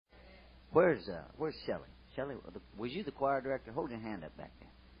Where's Shelley? Shelley, was you the choir director? Hold your hand up back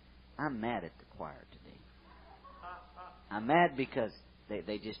there. I'm mad at the choir today. I'm mad because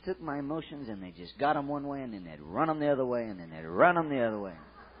they just took my emotions and they just got them one way and then they'd run them the other way and then they'd run them the other way.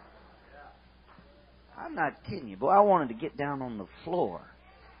 I'm not kidding you, boy. I wanted to get down on the floor,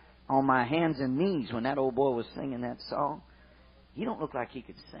 on my hands and knees when that old boy was singing that song. He don't look like he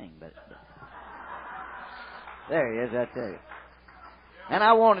could sing, but there he is, I tell you. And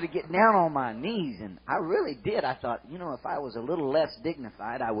I wanted to get down on my knees, and I really did. I thought, if I was a little less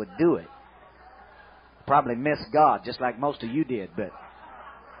dignified, I would do it. Probably miss God, just like most of you did, but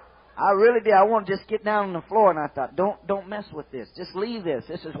I really did. I wanted to just get down on the floor, and I thought, don't mess with this. Just leave this.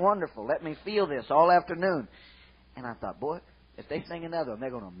 This is wonderful. Let me feel this all afternoon. And I thought, boy, if they sing another one, they're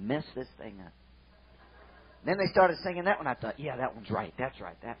going to mess this thing up. Then they started singing that one. I thought, yeah, that one's right. That's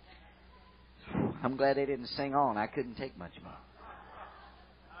right. I'm glad they didn't sing on. I couldn't take much more.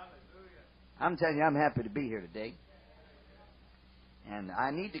 I'm telling you, I'm happy to be here today. And I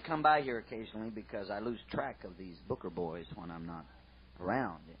need to come by here occasionally because I lose track of these Booker boys when I'm not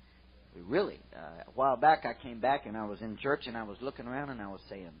around. Really, a while back I came back and I was in church and I was looking around and I was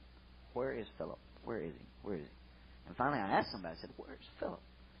saying, where is Philip? Where is he? Where is he? And finally I asked somebody, I said, where's Philip?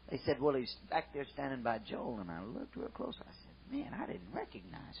 They said, well, he's back there standing by Joel. And I looked real close. I said, man, I didn't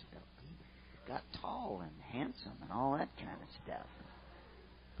recognize Philip. He got tall and handsome and all that kind of stuff.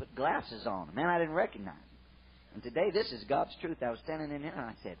 Put glasses on him. Man, I didn't recognize him. And today, this is God's truth. I was standing in here and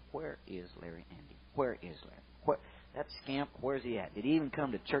I said, where is Larry Andy? Where is Larry? That scamp, where's he at? Did he even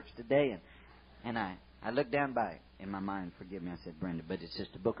come to church today? And I looked down by, in my mind, forgive me, I said Brenda, but it's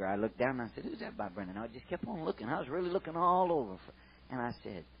Sister Booker. I looked down and I said, who's that by Brenda? And I just kept on looking. I was really looking all over. And I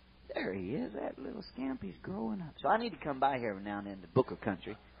said, there he is, that little scamp. He's growing up. So I need to come by here every now and then to Booker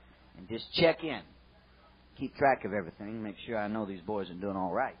country and just check in. Keep track of everything. Make sure I know these boys are doing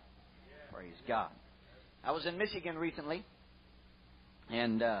all right. Praise God. I was in Michigan recently,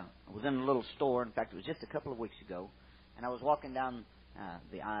 and I was in a little store. In fact, it was just a couple of weeks ago. And I was walking down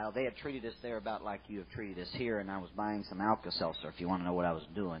the aisle. They had treated us there about like you have treated us here, and I was buying some Alka-Seltzer, if you want to know what I was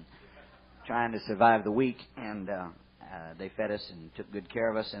doing, trying to survive the week. And they fed us and took good care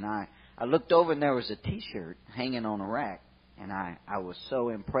of us. And I looked over, and there was a T-shirt hanging on a rack, and I was so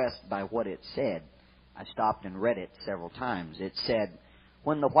impressed by what it said. I stopped and read it several times. It said,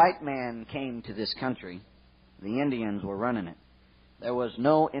 when the white man came to this country, the Indians were running it. There was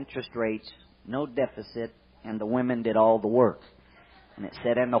no interest rates, no deficit, and the women did all the work. And it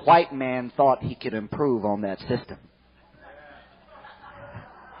said, and the white man thought he could improve on that system.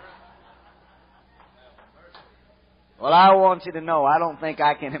 Well, I want you to know, I don't think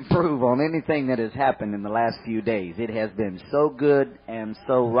I can improve on anything that has happened in the last few days. It has been so good and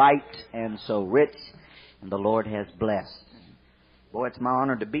so right and so rich, and the Lord has blessed. Boy, it's my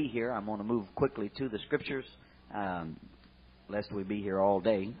honor to be here. I'm going to move quickly to the Scriptures, lest we be here all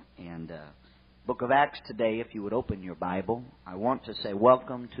day. And Book of Acts today, if you would open your Bible, I want to say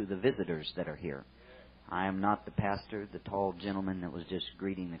welcome to the visitors that are here. I am not the pastor. The tall gentleman that was just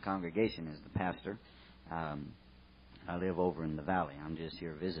greeting the congregation is the pastor. I live over in the valley. I'm just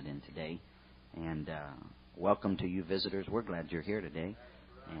here visiting today. And welcome to you visitors. We're glad you're here today.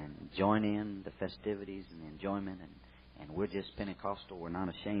 And join in the festivities and the enjoyment. And we're just Pentecostal. We're not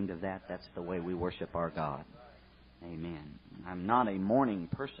ashamed of that. That's the way we worship our God. Amen. I'm not a morning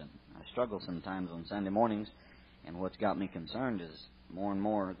person. I struggle sometimes on Sunday mornings. And what's got me concerned is more and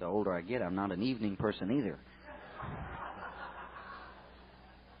more, the older I get, I'm not an evening person either.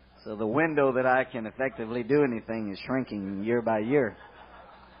 So the window that I can effectively do anything is shrinking year by year.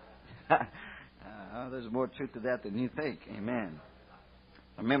 There's more truth to that than you think. Amen.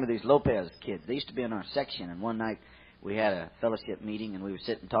 I remember these Lopez kids. They used to be in our section, and one night we had a fellowship meeting, and we were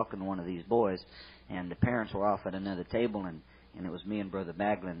sitting talking to one of these boys, and the parents were off at another table, and it was me and Brother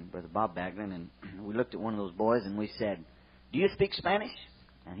Bob Baglin, and we looked at one of those boys, and we said, do you speak Spanish?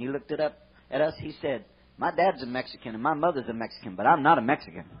 And he looked it up at us. He said, my dad's a Mexican, and my mother's a Mexican, but I'm not a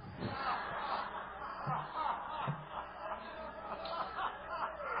Mexican.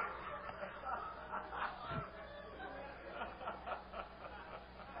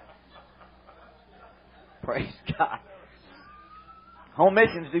 Praise God. Home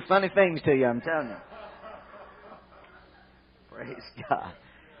missions do funny things to you, I'm telling you. Praise God.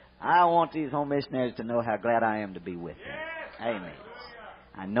 I want these home missionaries to know how glad I am to be with them. Amen.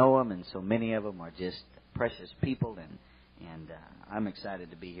 I know them, and so many of them are just precious people, and I'm excited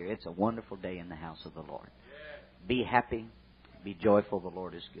to be here. It's a wonderful day in the house of the Lord. Be happy. Be joyful. The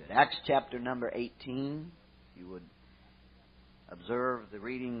Lord is good. Acts chapter number 18. If you would observe the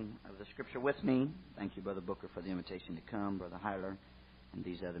reading of the Scripture with me. Thank you, Brother Booker, for the invitation to come. Brother Heiler, and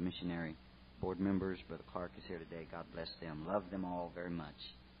these other missionary board members. Brother Clark is here today. God bless them. Love them all very much.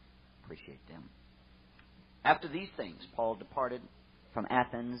 Appreciate them. After these things, Paul departed from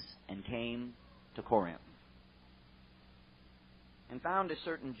Athens and came to Corinth, and found a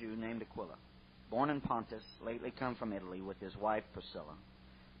certain Jew named Aquila, born in Pontus, lately come from Italy, with his wife Priscilla,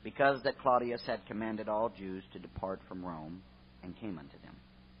 because that Claudius had commanded all Jews to depart from Rome, and came unto them.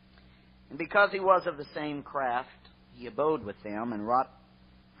 And because he was of the same craft, he abode with them, and wrought,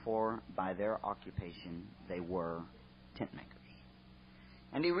 for by their occupation they were tent makers.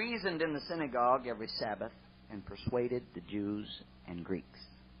 And he reasoned in the synagogue every Sabbath, and persuaded the Jews and Greeks.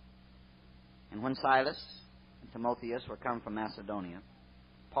 And when Silas and Timotheus were come from Macedonia,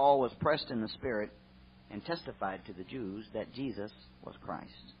 Paul was pressed in the Spirit, and testified to the Jews that Jesus was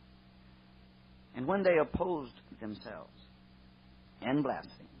Christ. And when they opposed themselves and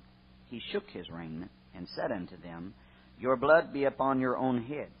blasphemed, he shook his raiment, and said unto them, Your blood be upon your own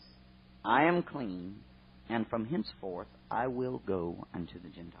heads. I am clean, and from henceforth I will go unto the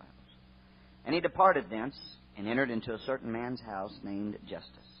Gentiles. And he departed thence, and entered into a certain man's house named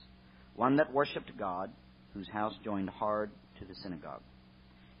Justus, one that worshipped God, whose house joined hard to the synagogue.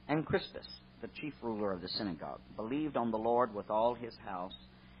 And Crispus, the chief ruler of the synagogue, believed on the Lord with all his house,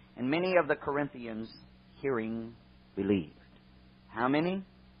 and many of the Corinthians, hearing, believed. How many?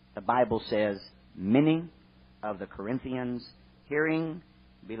 The Bible says, many of the Corinthians, hearing,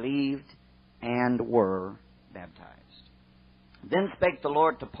 believed, and were baptized. Then spake the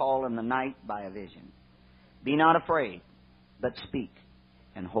Lord to Paul in the night by a vision, Be not afraid, but speak,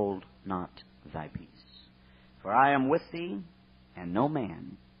 and hold not thy peace. For I am with thee, and no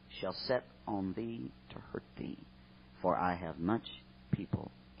man shall set on thee to hurt thee, for I have much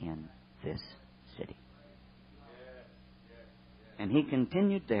people in this city. And he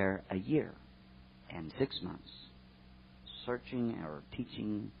continued there a year and 6 months, searching or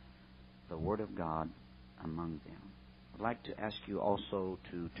teaching the Word of God among them. I'd like to ask you also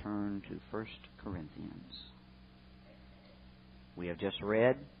to turn to 1 Corinthians. We have just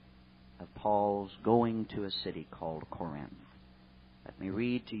read of Paul's going to a city called Corinth. Let me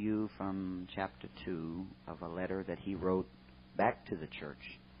read to you from chapter 2 of a letter that he wrote back to the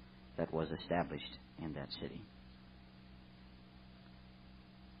church that was established in that city.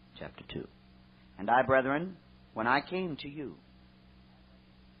 Chapter 2. And I, brethren, when I came to you,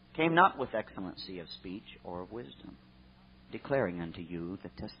 came not with excellency of speech or of wisdom, declaring unto you the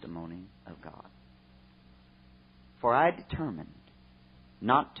testimony of God. For I determined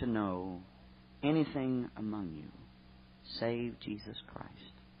not to know anything among you save Jesus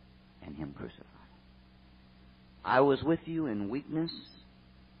Christ and Him crucified. I was with you in weakness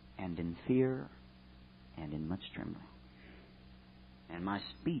and in fear and in much trembling. And my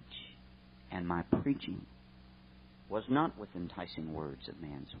speech and my preaching was not with enticing words of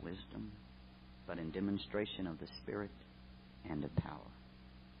man's wisdom, but in demonstration of the Spirit and of power,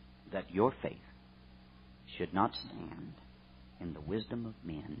 that your faith should not stand in the wisdom of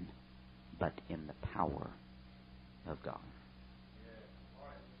men, but in the power of God.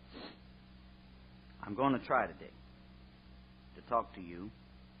 I'm going to try today to talk to you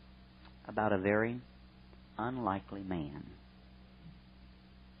about a very unlikely man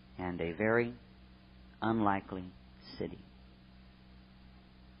and a very unlikely city.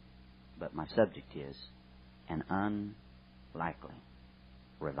 But my subject is an unlikely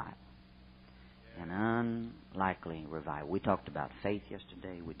revival. An unlikely revival. We talked about faith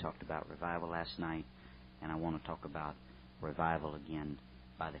yesterday. We talked about revival last night. And I want to talk about revival again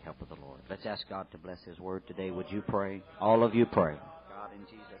by the help of the Lord. Let's ask God to bless His Word today. Would you pray? All of you pray. God, in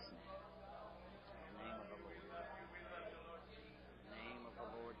Jesus' name. In the name of the Lord. In the name of the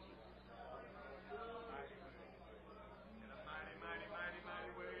Lord Jesus.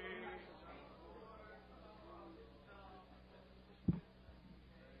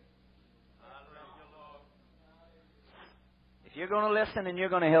 If you're going to listen and you're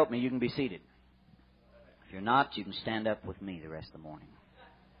going to help me, you can be seated. If you're not, you can stand up with me the rest of the morning.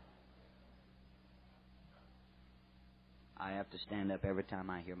 I have to stand up every time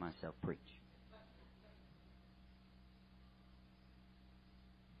I hear myself preach.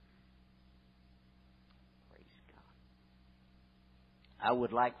 Praise God. I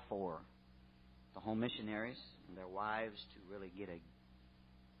would like for the home missionaries and their wives to really get a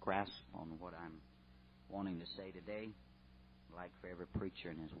grasp on what I'm wanting to say today. I'd like for every preacher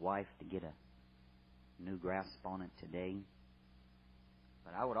and his wife to get a new grasp on it today.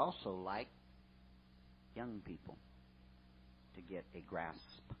 But I would also like young people to get a grasp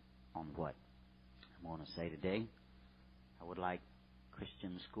on what I want to say today. I would like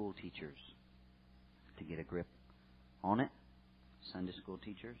Christian school teachers to get a grip on it. Sunday school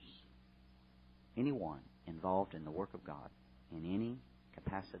teachers, anyone involved in the work of God in any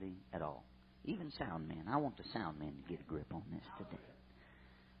capacity at all. Even sound men. I want the sound men to get a grip on this today.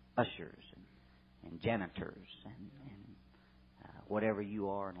 Ushers and janitors and whatever you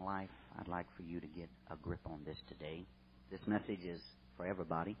are in life, I'd like for you to get a grip on this today. This message is for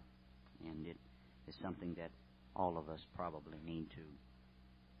everybody, and it is something that all of us probably need to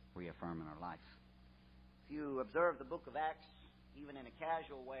reaffirm in our life. If you observe the book of Acts, even in a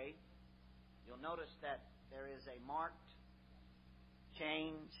casual way, you'll notice that there is a marked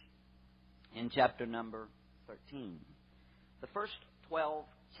change in chapter number 13. The first 12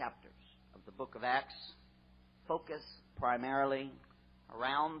 chapters of the book of Acts focus primarily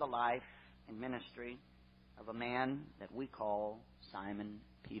around the life and ministry of a man that we call Simon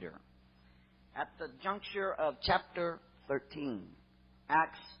Peter. At the juncture of chapter 13,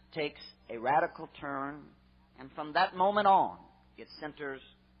 Acts takes a radical turn, and from that moment on, it centers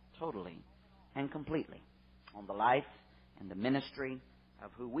totally and completely on the life and the ministry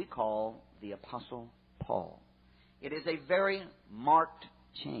of who we call the Apostle Paul. It is a very marked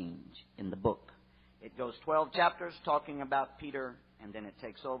change in the book. It goes 12 chapters talking about Peter, and then it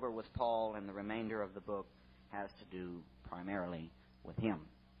takes over with Paul, and the remainder of the book has to do primarily with him.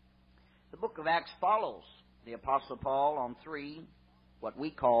 The book of Acts follows the Apostle Paul on 3 what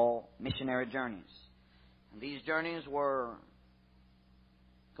we call missionary journeys. And these journeys were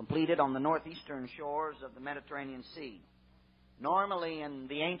completed on the northeastern shores of the Mediterranean Sea. Normally, in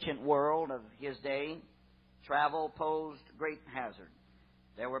the ancient world of his day, travel posed great hazard.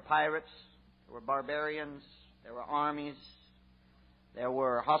 There were pirates, there were barbarians, there were armies, there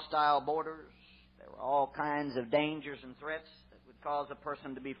were hostile borders, there were all kinds of dangers and threats that would cause a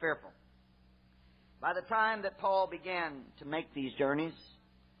person to be fearful. By the time that Paul began to make these journeys,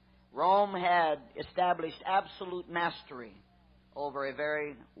 Rome had established absolute mastery over a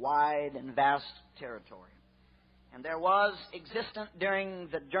very wide and vast territory. And there was existent during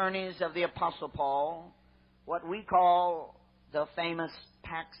the journeys of the Apostle Paul what we call the famous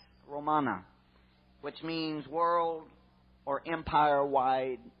Pax Romana, which means world or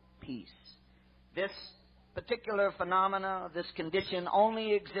empire-wide peace. This particular phenomena, this condition,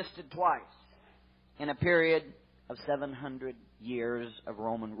 only existed twice in a period of 700 years of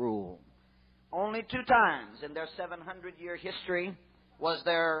Roman rule. Only 2 times in their 700-year history was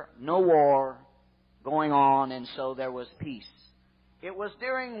there no war going on, and so there was peace. It was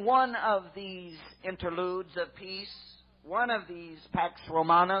during one of these interludes of peace, one of these Pax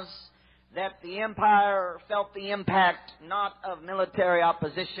Romanas, that the empire felt the impact not of military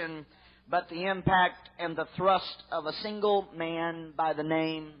opposition, but the impact and the thrust of a single man by the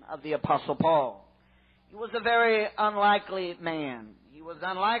name of the Apostle Paul. He was a very unlikely man. He was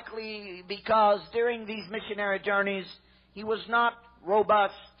unlikely because during these missionary journeys, he was not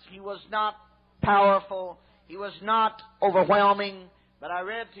robust, he was not powerful, he was not overwhelming. But I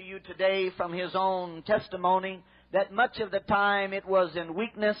read to you today from his own testimony that much of the time it was in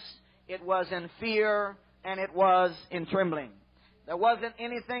weakness, it was in fear, and it was in trembling. There wasn't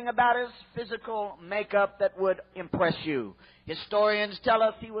anything about his physical makeup that would impress you. Historians tell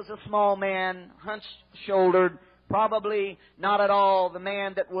us he was a small man, hunched-shouldered, probably not at all the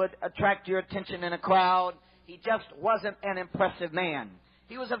man that would attract your attention in a crowd. He just wasn't an impressive man.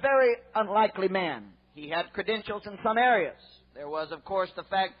 He was a very unlikely man. He had credentials in some areas. There was, of course, the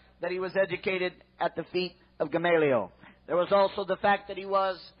fact that he was educated at the feet of Gamaliel. There was also the fact that he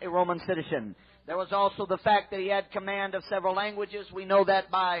was a Roman citizen. There was also the fact that he had command of several languages. We know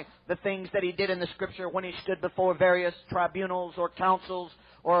that by the things that he did in the Scripture when he stood before various tribunals or councils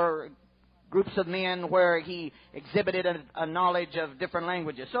or groups of men where he exhibited a knowledge of different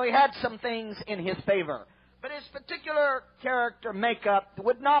languages. So he had some things in his favor. But his particular character makeup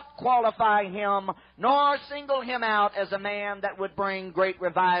would not qualify him nor single him out as a man that would bring great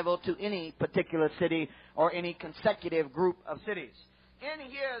revival to any particular city or any consecutive group of cities. In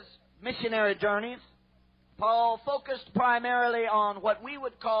his missionary journeys, Paul focused primarily on what we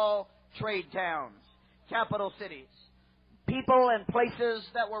would call trade towns, capital cities, people and places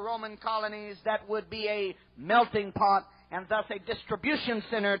that were Roman colonies that would be a melting pot and thus a distribution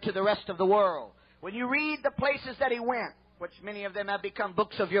center to the rest of the world. When you read the places that he went, which many of them have become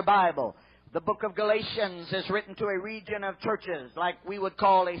books of your Bible, the book of Galatians is written to a region of churches like we would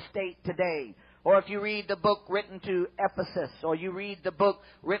call a state today. Or if you read the book written to Ephesus, or you read the book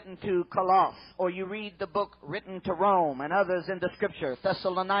written to Colossus, or you read the book written to Rome and others in the Scripture,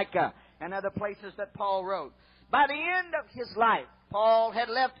 Thessalonica and other places that Paul wrote. By the end of his life, Paul had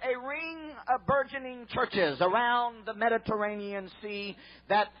left a ring of burgeoning churches around the Mediterranean Sea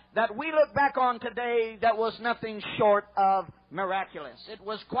that we look back on today that was nothing short of miraculous. It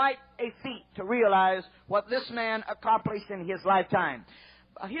was quite a feat to realize what this man accomplished in his lifetime.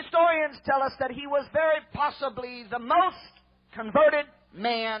 Historians tell us that he was very possibly the most converted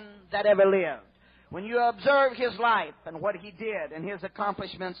man that ever lived. When you observe his life and what he did and his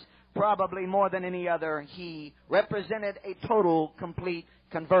accomplishments, probably more than any other, he represented a total, complete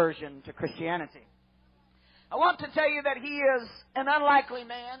conversion to Christianity. I want to tell you that he is an unlikely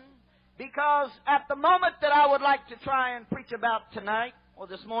man because at the moment that I would like to try and preach about tonight or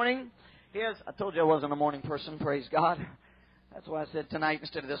this morning is, I told you I wasn't a morning person, praise God. That's why I said tonight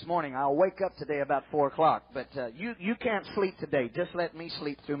instead of this morning. I'll wake up today about 4 o'clock. But you can't sleep today. Just let me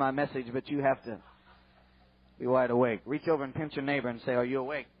sleep through my message, but you have to be wide awake. Reach over and pinch your neighbor and say, are you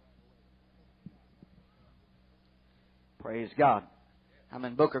awake? Praise God. I'm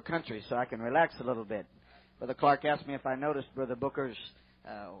in Booker country, so I can relax a little bit. Brother Clark asked me if I noticed Brother Booker's,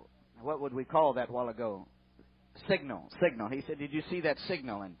 what would we call that while ago? Signal. He said, did you see that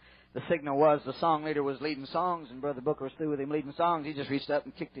signal? And the signal was the song leader was leading songs, and Brother Booker was through with him leading songs. He just reached up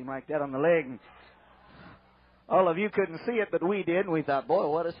and kicked him like that on the leg. And all of you couldn't see it, but we did, and we thought, boy,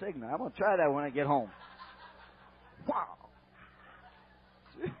 what a signal. I'm going to try that when I get home. Wow.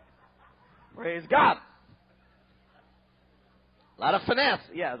 Praise God. A lot of finesse.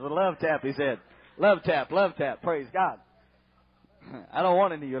 Yeah, it's a love tap, he said. Love tap. Praise God. I don't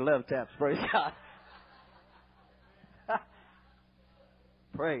want any of your love taps. Praise God.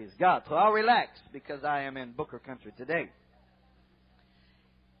 Praise God. So I'll relax because I am in Booker country today.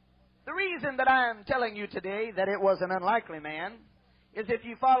 The reason that I am telling you today that it was an unlikely man is if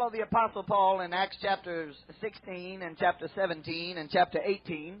you follow the Apostle Paul in Acts chapters 16 and chapter 17 and chapter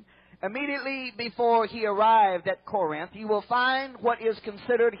 18, immediately before he arrived at Corinth, you will find what is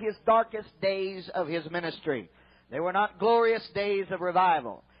considered his darkest days of his ministry. They were not glorious days of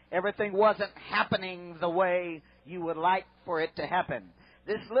revival. Everything wasn't happening the way you would like for it to happen.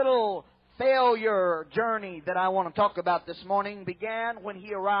 This little failure journey that I want to talk about this morning began when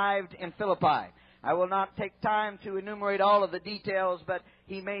he arrived in Philippi. I will not take time to enumerate all of the details, but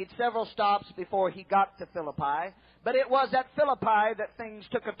he made several stops before he got to Philippi. But it was at Philippi that things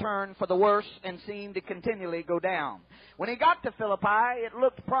took a turn for the worse and seemed to continually go down. When he got to Philippi, it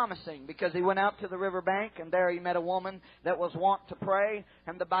looked promising because he went out to the riverbank, and there he met a woman that was wont to pray,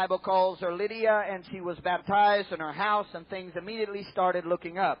 and the Bible calls her Lydia, and she was baptized in her house, and things immediately started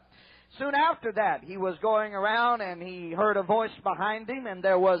looking up. Soon after that, he was going around and he heard a voice behind him, and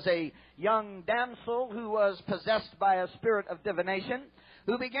there was a young damsel who was possessed by a spirit of divination,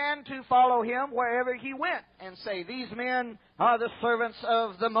 who began to follow him wherever he went and say, these men are the servants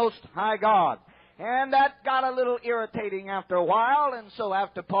of the Most High God. And that got a little irritating after a while, and so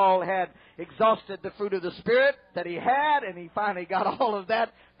after Paul had exhausted the fruit of the Spirit that he had, and he finally got all of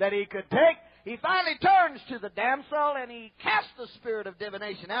that he could take, he finally turns to the damsel, and he casts the spirit of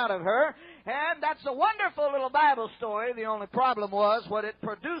divination out of her. And that's a wonderful little Bible story. The only problem was what it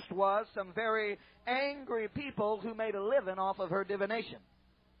produced was some very angry people who made a living off of her divination.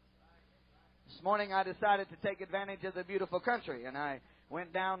 This morning I decided to take advantage of the beautiful country, and I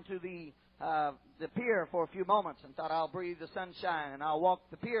went down to the pier for a few moments and thought I'll breathe the sunshine, and I'll walk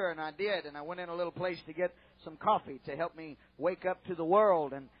the pier, and I did. And I went in a little place to get some coffee to help me wake up to the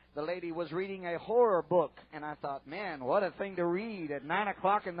world, and the lady was reading a horror book, and I thought, man, what a thing to read at 9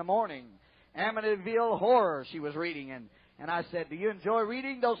 o'clock in the morning. Amityville Horror she was reading, and I said, do you enjoy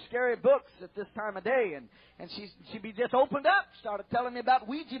reading those scary books at this time of day? And she'd be just opened up, started telling me about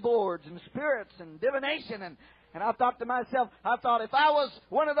Ouija boards and spirits and divination, and I thought to myself, if I was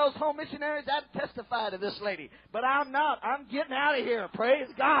one of those home missionaries, I'd testify to this lady. But I'm not. I'm getting out of here. Praise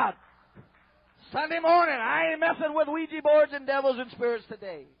God. Sunday morning, I ain't messing with Ouija boards and devils and spirits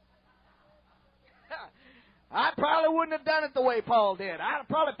today. I probably wouldn't have done it the way Paul did. I'd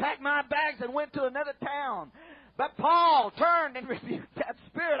probably packed my bags and went to another town. But Paul turned and rebuked that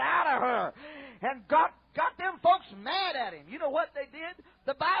spirit out of her and got them folks mad at him. You know what they did?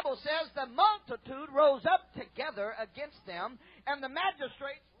 The Bible says the multitude rose up together against them, and the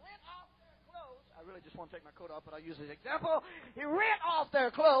magistrates rent off their clothes. I really just want to take my coat off, but I'll use this example. He rent off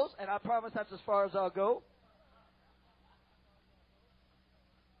their clothes, and I promise that's as far as I'll go.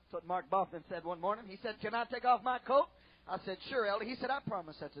 That's what Mark Boffman said one morning. He said, can I take off my coat? I said, sure, Elder. He said, I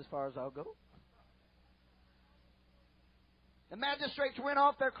promise that's as far as I'll go. The magistrates went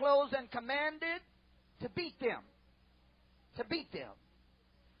off their clothes and commanded to beat them. To beat them.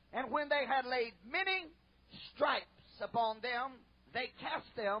 And when they had laid many stripes upon them, they cast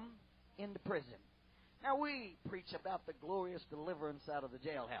them into prison. Now, we preach about the glorious deliverance out of the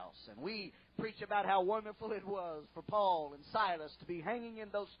jailhouse, and we preach about how wonderful it was for Paul and Silas to be hanging in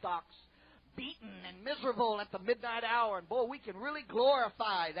those stocks, beaten and miserable at the midnight hour. And boy, we can really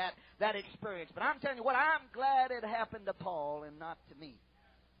glorify that experience. But I'm telling you what, I'm glad it happened to Paul and not to me.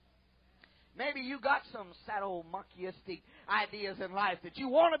 Maybe you got some sadomasochistic ideas in life that you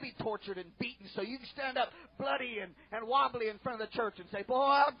want to be tortured and beaten so you can stand up bloody and wobbly in front of the church and say, boy,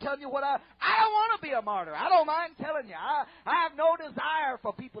 I'm telling you what, I don't want to be a martyr. I don't mind telling you. I have no desire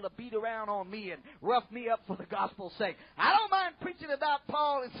for people to beat around on me and rough me up for the gospel's sake. I don't mind preaching about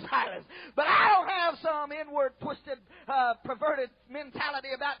Paul and Silas, but I don't have some inward, twisted, perverted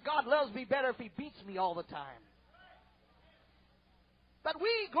mentality about God loves me better if He beats me all the time. But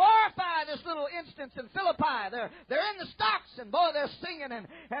we glorify this little instance in Philippi. They're in the stocks, and boy, they're singing, and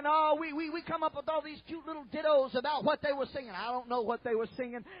we come up with all these cute little dittos about what they were singing. I don't know what they were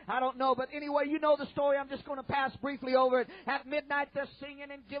singing. I don't know, but anyway, you know the story. I'm just going to pass briefly over it. At midnight, they're singing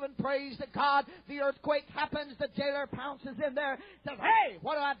and giving praise to God. The earthquake happens. The jailer pounces in there, says, hey,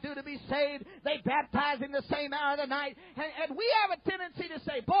 what do I do to be saved? They baptize in the same hour of the night. And we have a tendency to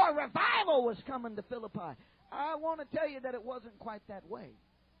say, boy, revival was coming to Philippi. I want to tell you that it wasn't quite that way.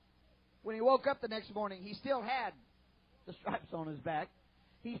 When he woke up the next morning, he still had the stripes on his back.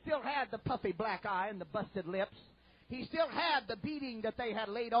 He still had the puffy black eye and the busted lips. He still had the beating that they had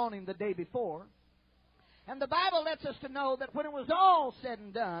laid on him the day before. And the Bible lets us to know that when it was all said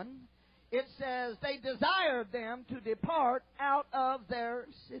and done, it says they desired them to depart out of their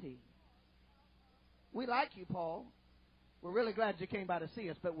city. We like you, Paul. We're really glad you came by to see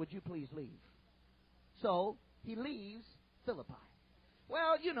us, but would you please leave? So he leaves Philippi.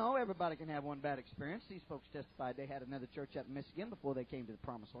 Well, you know, everybody can have one bad experience. These folks testified they had another church up in Michigan before they came to the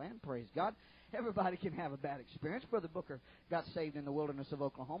Promised Land. Praise God. Everybody can have a bad experience. Brother Booker got saved in the wilderness of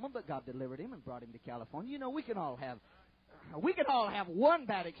Oklahoma, but God delivered him and brought him to California. You know, we can all have one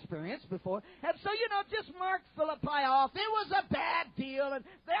bad experience before. And so, you know, just mark Philippi off. It was a bad deal, and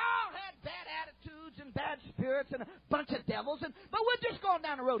they all had bad attitudes and bad spirits and a bunch of devils. But we'll just go on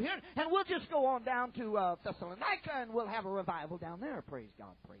down the road here, and we'll just go on down to Thessalonica, and we'll have a revival down there. Praise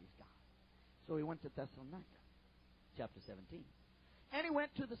God, praise God. So he went to Thessalonica, chapter 17. And he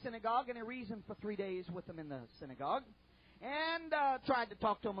went to the synagogue, and he reasoned for 3 days with them in the synagogue. And tried to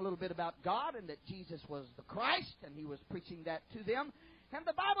talk to them a little bit about God and that Jesus was the Christ, and he was preaching that to them. And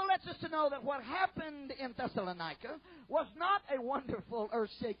the Bible lets us to know that what happened in Thessalonica was not a wonderful,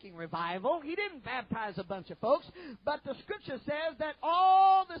 earth-shaking revival. He didn't baptize a bunch of folks, but the Scripture says that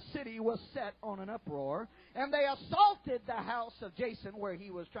all the city was set on an uproar, and they assaulted the house of Jason where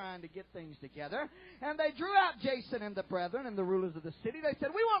he was trying to get things together, and they drew out Jason and the brethren and the rulers of the city. They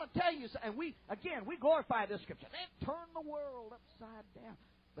said, we want to tell you, and we glorify this Scripture. They turned the world upside down,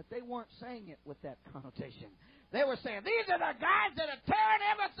 but they weren't saying it with that connotation. They were saying, these are the guys that are tearing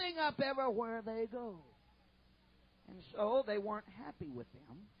everything up everywhere they go. And so they weren't happy with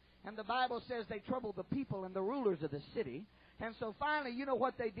them. And the Bible says they troubled the people and the rulers of the city. And so finally, you know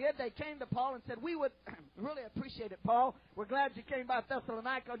what they did? They came to Paul and said, we would really appreciate it, Paul. We're glad you came by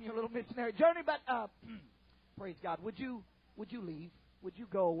Thessalonica on your little missionary journey. But praise God, would you leave? Would you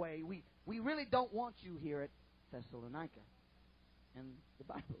go away? We really don't want you here at Thessalonica. And the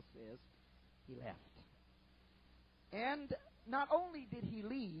Bible says he left. And not only did he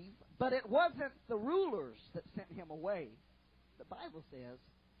leave, but it wasn't the rulers that sent him away. The Bible says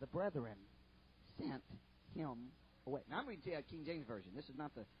the brethren sent him away. Now, I'm reading to you a King James Version. This is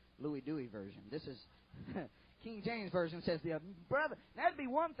not the Louis Dewey version. This is King James Version says the brother. That'd be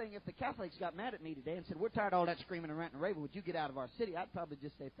one thing if the Catholics got mad at me today and said, we're tired of all that screaming and ranting and raving. Would you get out of our city? I'd probably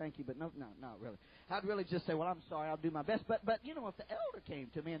just say thank you, but no, not really. I'd really just say, well, I'm sorry, I'll do my best. But you know, if the elder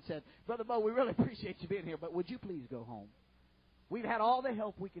came to me and said, Brother Bo, we really appreciate you being here, but would you please go home? We've had all the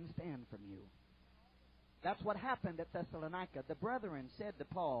help we can stand from you. That's what happened at Thessalonica. The brethren said to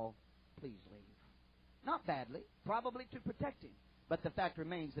Paul, please leave. Not badly, probably to protect him. But the fact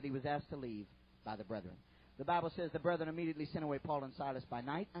remains that he was asked to leave by the brethren. The Bible says the brethren immediately sent away Paul and Silas by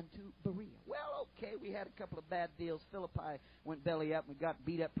night unto Berea. Well, okay, we had a couple of bad deals. Philippi went belly up. We got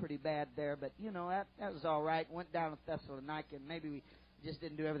beat up pretty bad there. But, you know, that was all right. Went down to Thessalonica, and maybe we just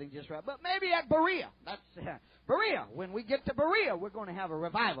didn't do everything just right. But maybe at Berea. That's Berea. When we get to Berea, we're going to have a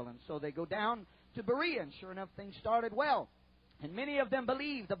revival. And so they go down to Berea, and sure enough, things started well. And many of them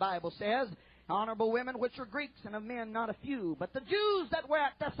believed, the Bible says, honorable women which were Greeks, and of men not a few. But the Jews that were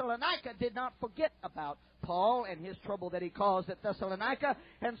at Thessalonica did not forget about Paul and his trouble that he caused at Thessalonica.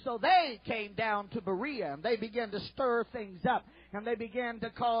 And so they came down to Berea, and they began to stir things up, and they began to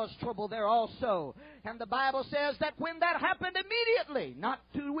cause trouble there also. And the Bible says that when that happened, immediately, not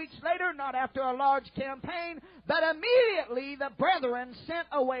 2 weeks later, not after a large campaign, but immediately the brethren sent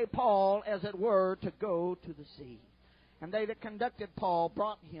away Paul, as it were, to go to the sea. And they that conducted Paul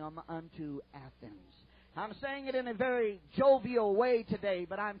brought him unto Athens. I'm saying it in a very jovial way today,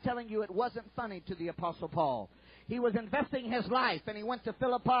 but I'm telling you it wasn't funny to the Apostle Paul. He was investing his life, and he went to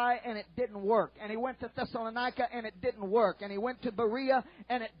Philippi, and it didn't work. And he went to Thessalonica, and it didn't work. And he went to Berea,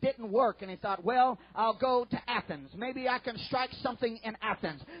 and it didn't work. And he thought, well, I'll go to Athens. Maybe I can strike something in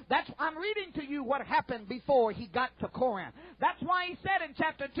Athens. I'm reading to you what happened before he got to Corinth. That's why he said in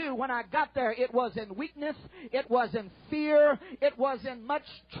chapter 2, when I got there, it was in weakness, it was in fear, it was in much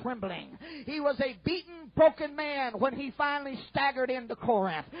trembling. He was a beaten, broken man when he finally staggered into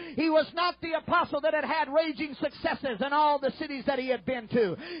Corinth. He was not the apostle that had raging successes in all the cities that he had been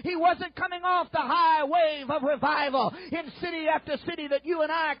to. He wasn't coming off the high wave of revival in city after city that you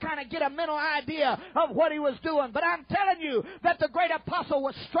and I kind of get a mental idea of what he was doing. But I'm telling you that the great apostle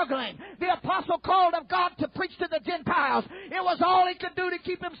was struggling. The apostle called of God to preach to the Gentiles. It was all he could do to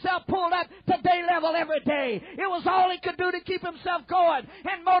keep himself pulled up to day level every day. It was all he could do to keep himself going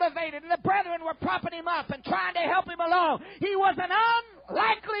and motivated. And the brethren were propping him up and trying to help him along. He was an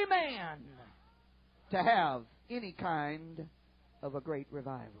unlikely man to have any kind of a great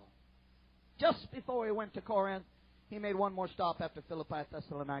revival. Just before he went to Corinth, he made one more stop after Philippi,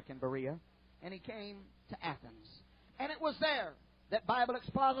 Thessalonica, and Berea, and he came to Athens. And it was there that Bible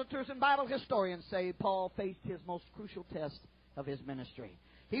expositors and Bible historians say Paul faced his most crucial test of his ministry.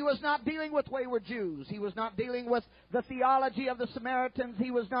 He was not dealing with wayward Jews. He was not dealing with the theology of the Samaritans.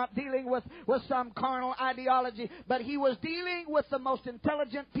 He was not dealing with some carnal ideology. But he was dealing with the most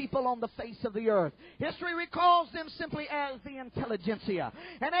intelligent people on the face of the earth. History recalls them simply as the intelligentsia.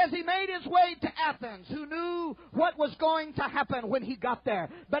 And as he made his way to Athens, who knew what was going to happen when he got there?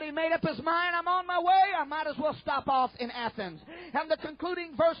 But he made up his mind, I'm on my way. I might as well stop off in Athens. And the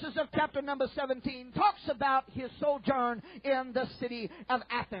concluding verses of chapter number 17 talks about his sojourn in the city of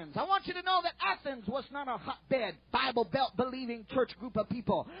Athens. I want you to know that Athens was not a hotbed, Bible Belt believing church group of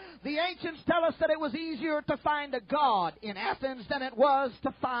people. The ancients tell us that it was easier to find a god in Athens than it was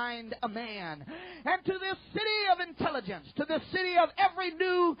to find a man. And to this city of intelligence, to this city of every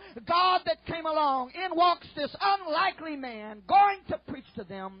new god that came along, in walks this unlikely man going to preach to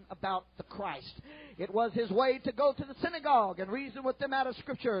them about the Christ. It was his way to go to the synagogue and reason with them out of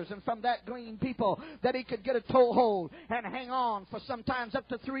Scriptures, and from that glean people that he could get a toehold and hang on for sometimes up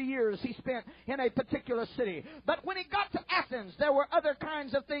to 3 years he spent in a particular city. But when he got to Athens, there were other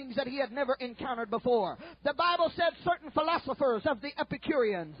kinds of things that he had never encountered before. The Bible said certain philosophers of the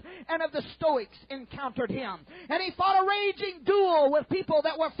Epicureans and of the Stoics encountered him. And he fought a raging duel with people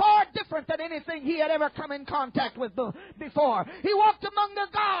that were far different than anything he had ever come in contact with before. He walked among the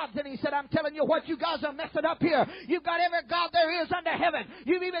gods and he said, I'm telling you what, you guys are messing up here. You've got every god there is under heaven.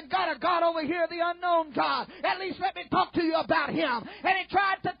 You've even got a God over here, the unknown God. At least let me talk to you about him. And he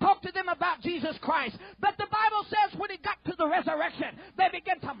tried to talk to them about Jesus Christ. But the Bible says when he got to the resurrection, they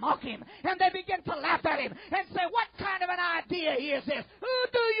began to mock him. And they began to laugh at him and say, what kind of an idea is this?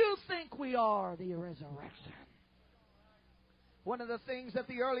 Who do you think we are, the resurrection? One of the things that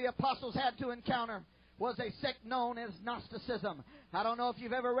the early apostles had to encounter was a sect known as Gnosticism. I don't know if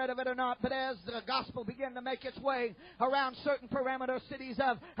you've ever read of it or not, but as the gospel began to make its way around certain parameter cities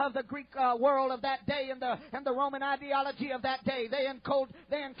of the Greek world of that day and the Roman ideology of that day, they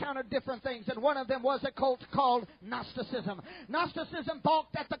encountered different things, and one of them was a cult called Gnosticism. Gnosticism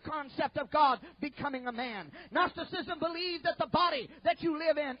balked at the concept of God becoming a man. Gnosticism believed that the body that you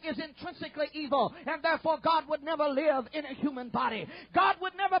live in is intrinsically evil, and therefore God would never live in a human body. God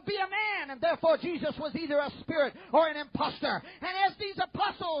would never be a man, and therefore Jesus was either a spirit or an imposter. And as these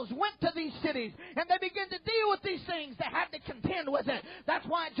apostles went to these cities and they began to deal with these things, they had to contend with it. That's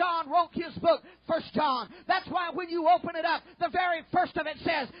why John wrote his book, 1 John. That's why when you open it up, the very first of it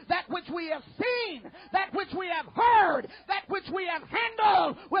says, that which we have seen, that which we have heard, that which we have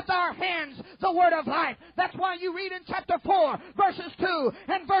handled with our hands, the word of life. That's why you read in chapter 4, verses 2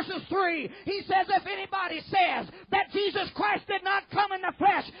 and verses 3, he says, if anybody says that Jesus Christ did not come in the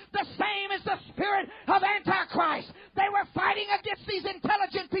flesh, the same is the spirit of Antichrist. They were fighting against these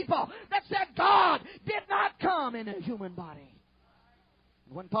intelligent people that said God did not come in a human body.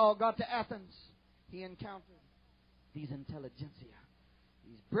 When Paul got to Athens, he encountered these intelligentsia,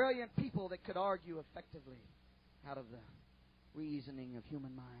 these brilliant people that could argue effectively out of the reasoning of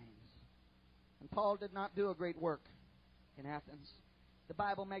human minds. And Paul did not do a great work in Athens. The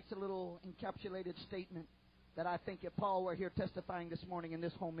Bible makes a little encapsulated statement that I think if Paul were here testifying this morning in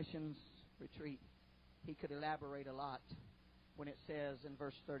this home missions retreat, he could elaborate a lot when it says in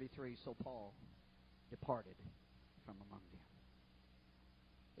verse 33, so Paul departed from among them.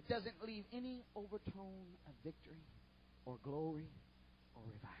 It doesn't leave any overtone of victory or glory or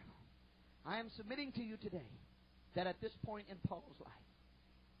revival. I am submitting to you today that at this point in Paul's life,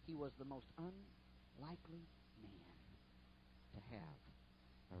 he was the most unlikely man to have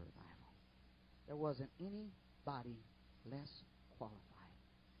a revival. There wasn't anybody less qualified.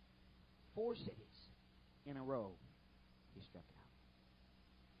 4 cities in a row, he struck it out.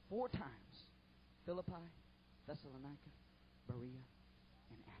 4 times. Philippi, Thessalonica, Berea,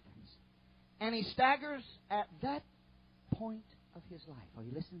 and Athens. And he staggers at that point of his life. Are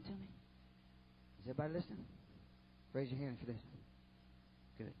you listening to me? Is everybody listening? Raise your hand if you're listening.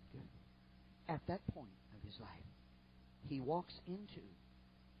 Good, good. At that point of his life, he walks into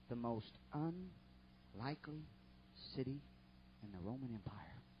the most unlikely city in the Roman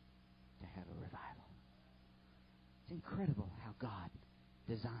Empire to have a revival. It's incredible how God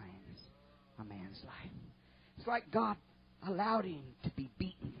designs a man's life. It's like God allowed him to be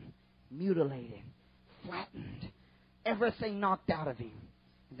beaten, mutilated, flattened, everything knocked out of him.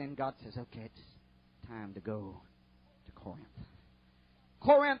 And then God says, okay, it's time to go to Corinth.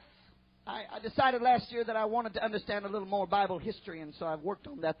 Corinth, I decided last year that I wanted to understand a little more Bible history, and so I've worked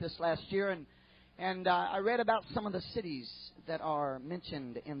on that this last year. And I read about some of the cities that are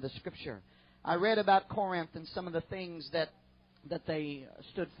mentioned in the Scripture. I read about Corinth and some of the things that they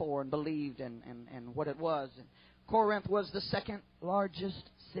stood for and believed and what it was. Corinth was the second largest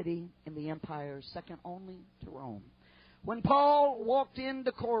city in the empire, second only to Rome. When Paul walked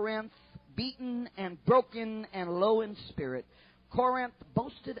into Corinth, beaten and broken and low in spirit, Corinth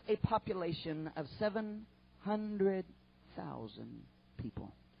boasted a population of 700,000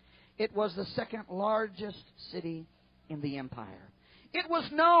 people. It was the second largest city in the empire. It was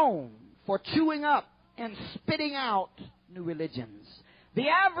known for chewing up and spitting out new religions. The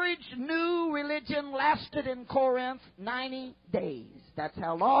average new religion lasted in Corinth 90 days. That's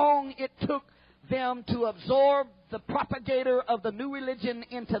how long it took them to absorb the propagator of the new religion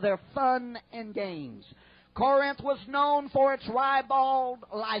into their fun and games. Corinth was known for its ribald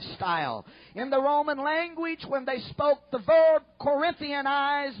lifestyle. In the Roman language, when they spoke the verb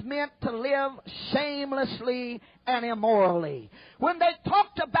Corinthianize, meant to live shamelessly and immorally. When they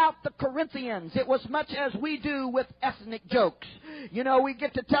talked about the Corinthians, it was much as we do with ethnic jokes. You know, we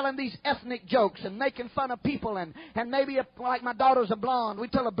get to telling these ethnic jokes and making fun of people, and maybe like my daughter's a blonde, we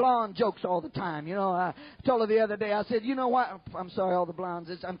tell her blonde jokes all the time. You know, I told her the other day, I said, you know what? I'm sorry, all the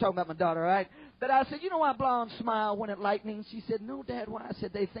blondes. I'm talking about my daughter, right? But I said, you know why blondes smile when it lightning? She said, no, Dad, why? I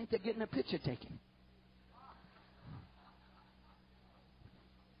said, they think they're getting a picture taken.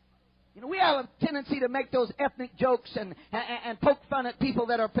 You know, we have a tendency to make those ethnic jokes and poke fun at people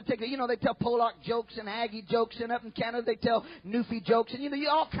that are particular. You know, they tell Polak jokes and Aggie jokes, and up in Canada they tell Newfie jokes, and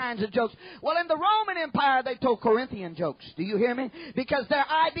all kinds of jokes. Well, in the Roman Empire they told Corinthian jokes. Do you hear me? Because their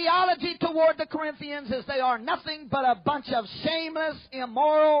ideology toward the Corinthians is they are nothing but a bunch of shameless,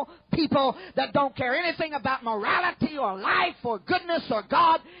 immoral people that don't care anything about morality or life or goodness or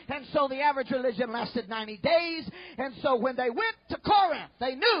God. And so the average religion lasted 90 days. And so when they went to Corinth,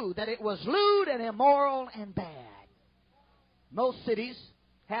 they knew that it was lewd and immoral and bad. Most cities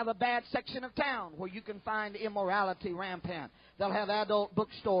have a bad section of town where you can find immorality rampant. They'll have adult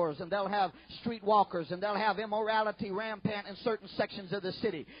bookstores, and they'll have streetwalkers, and they'll have immorality rampant in certain sections of the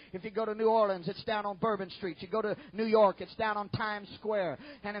city. If you go to New Orleans, it's down on Bourbon Street. You go to New York, it's down on Times Square.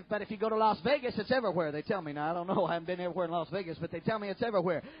 But if you go to Las Vegas, it's everywhere, they tell me. Now, I don't know. I haven't been everywhere in Las Vegas, but they tell me it's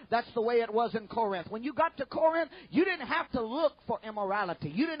everywhere. That's the way it was in Corinth. When you got to Corinth, you didn't have to look for immorality.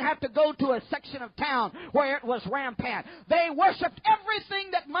 You didn't have to go to a section of town where it was rampant. They worshipped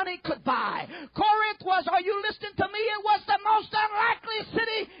everything that money could buy. Corinth was, are you listening to me? It was the most unlikely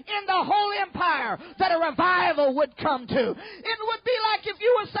city in the whole empire that a revival would come to. It would be like if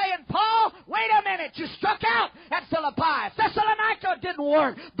you were saying, Paul, wait a minute, you struck out at Philippi. Thessalonica didn't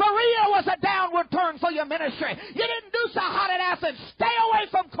work. Berea was a downward turn for your ministry. You didn't do so hot at Athens. Stay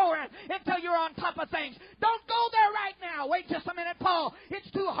away from Corinth until you're on top of things. Don't go there right now. Wait just a minute, Paul. It's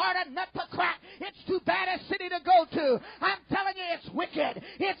too hard a nut to crack. It's too bad a city to go to. I'm telling you, it's wicked.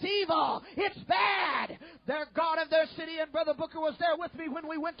 It's evil. It's bad. Their God of their city, and Brother Booker was there with me when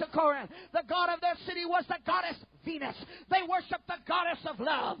we went to Corinth. The God of their city was the goddess Venus. They worshiped the goddess of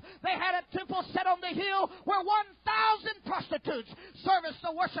love. They had a temple set on the hill where 1,000 prostitutes serviced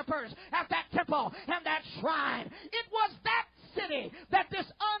the worshipers at that temple and that shrine. It was that city that this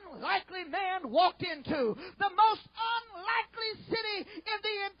unlikely man walked into. The most unlikely city in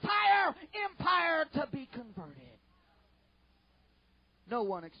the entire empire to be converted. No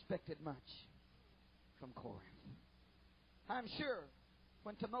one expected much from Corinth. I'm sure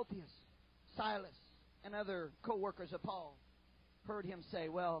when Timotheus, Silas, and other co-workers of Paul heard him say,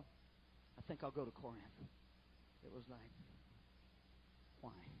 well, I think I'll go to Corinth, it was like,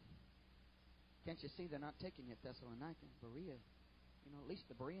 why? Can't you see they're not taking you at Thessalonica, Berea? You know, at least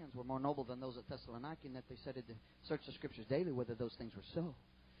the Bereans were more noble than those at Thessalonica in that they said to search the Scriptures daily whether those things were so.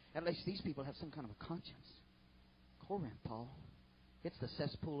 At least these people have some kind of a conscience. Corinth, Paul, it's the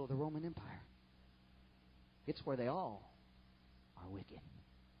cesspool of the Roman Empire. It's where they all are wicked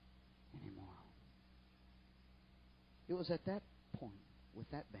and immoral. It was at that point, with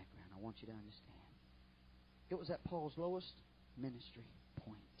that background, I want you to understand. It was at Paul's lowest ministry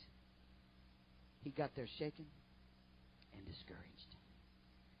point. He got there shaken and discouraged.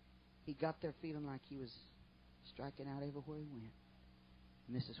 He got there feeling like he was striking out everywhere he went.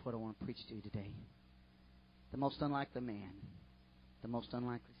 And this is what I want to preach to you today. The most unlikely man, the most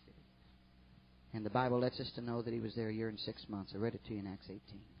unlikely city. And the Bible lets us to know that he was there a year and 6 months. I read it to you in Acts 18.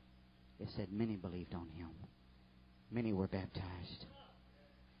 It said many believed on him. Many were baptized.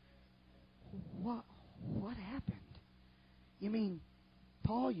 What happened? You mean,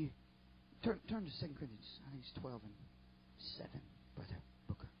 Paul, you turn to 2 Corinthians, I think it's 12 and 7, Brother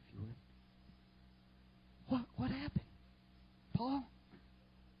Booker, if you would. What happened? Paul,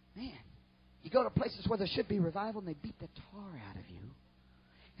 man, you go to places where there should be revival and they beat the tar out of you.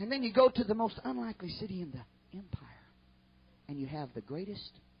 And then you go to the most unlikely city in the empire and you have the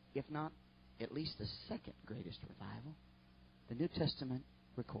greatest, if not at least the second greatest revival the New Testament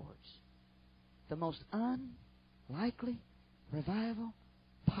records. The most unlikely revival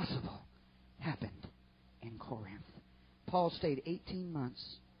possible happened in Corinth. Paul stayed 18 months,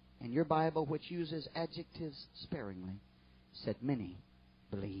 and your Bible, which uses adjectives sparingly, said many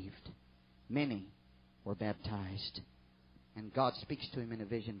believed. Many were baptized. And God speaks to him in a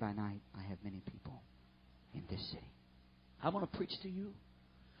vision by night. I have many people in this city. I want to preach to you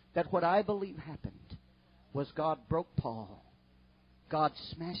that what I believe happened was God broke Paul. God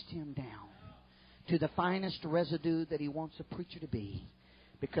smashed him down to the finest residue that he wants a preacher to be.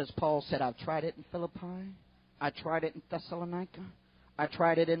 Because Paul said, I've tried it in Philippi. I tried it in Thessalonica. I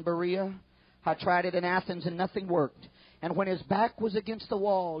tried it in Berea. I tried it in Athens and nothing worked. And when his back was against the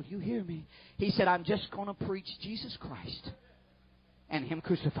wall, you hear me, he said, I'm just going to preach Jesus Christ and Him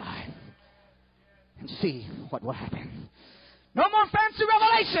crucified and see what will happen. No more fancy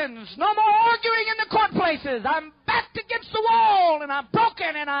revelations. No more arguing in the court places. I'm backed against the wall, and I'm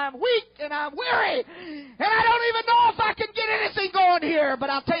broken, and I'm weak, and I'm weary. And I don't even know if I can get anything going here.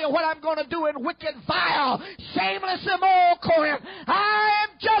 But I'll tell you what I'm going to do in wicked, vile, shameless, immoral Corinth. I am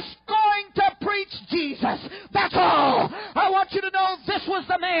just going to preach Jesus. That's all. I want you to know this was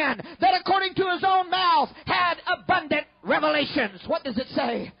the man that, according to his own mouth, had abundant revelations. What does it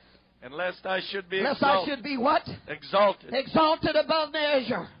say? And lest I should be Lest I should be what? Exalted. Exalted above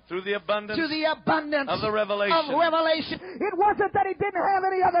measure. Through the abundance To the abundance of the revelation. Of revelation. It wasn't that he didn't have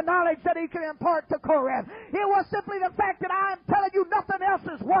any other knowledge that he could impart to Corinth. It was simply the fact that I'm telling you nothing else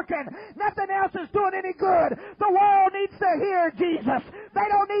is working. Nothing else is doing any good. The world needs to hear Jesus. They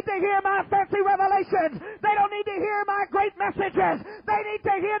don't need to hear my fancy revelations. They don't need to hear my great messages. They need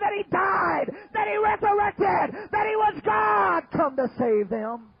to hear that he died, that he resurrected, that he was God come to save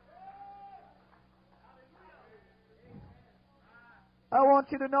them. I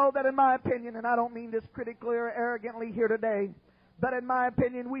want you to know that in my opinion, and I don't mean this critically or arrogantly here today, but in my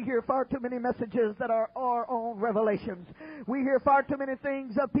opinion, we hear far too many messages that are our own revelations. We hear far too many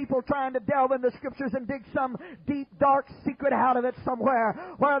things of people trying to delve into Scriptures and dig some deep, dark secret out of it somewhere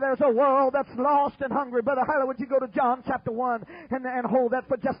where there's a world that's lost and hungry. Brother Hyler, would you go to John chapter 1 and hold that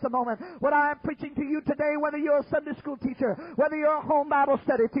for just a moment? What I'm preaching to you today, whether you're a Sunday school teacher, whether you're a home Bible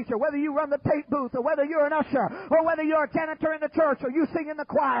study teacher, whether you run the tape booth, or whether you're an usher, or whether you're a janitor in the church, or you sing in the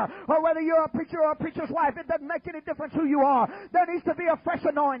choir, or whether you're a preacher or a preacher's wife, it doesn't make any difference who you are. There needs to be a fresh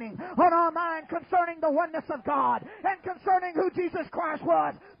anointing on our mind concerning the oneness of God and concerning who Jesus Christ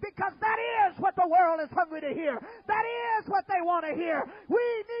was, because that is what the world is hungry to hear. That is what they want to hear. We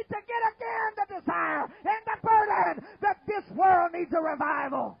need to get again the desire and the burden that this world needs a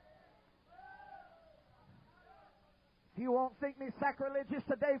revival. You won't think me sacrilegious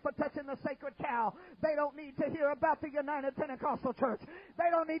today for touching the sacred cow. They don't need to hear about the United Pentecostal Church. They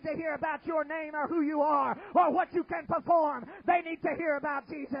don't need to hear about your name or who you are or what you can perform. They need to hear about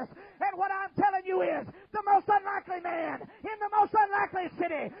Jesus. And what I'm telling you is, the most unlikely man in the most unlikely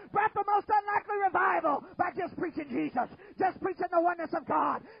city brought the most unlikely revival by just preaching Jesus, just preaching the oneness of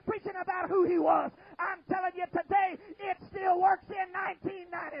God, preaching about who He was. I'm telling you today, it still works in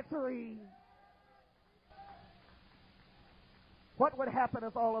 1993. What would happen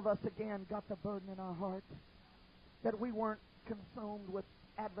if all of us again got the burden in our heart that we weren't consumed with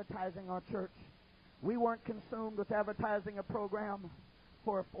advertising our church? We weren't consumed with advertising a program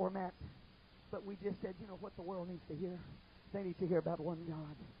for a format, but we just said, you know what the world needs to hear? They need to hear about one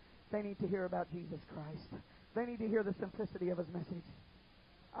God. They need to hear about Jesus Christ. They need to hear the simplicity of His message.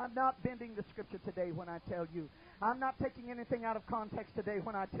 I'm not bending the Scripture today when I tell you. I'm not taking anything out of context today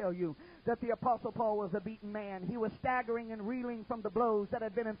when I tell you that the Apostle Paul was a beaten man. He was staggering and reeling from the blows that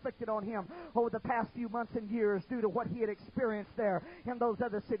had been inflicted on him over the past few months and years due to what he had experienced there in those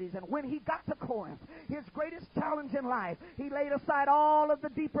other cities. And when he got to Corinth, his greatest challenge in life, he laid aside all of the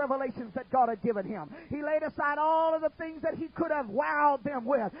deep revelations that God had given him. He laid aside all of the things that he could have wowed them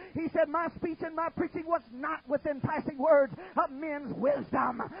with. He said, my speech and my preaching was not with enticing words of men's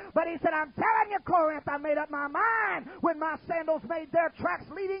wisdom. But he said, I'm telling you, Corinth, I made up my mind when my sandals made their tracks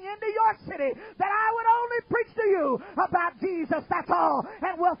leading into your city that I would only preach to you about Jesus, that's all,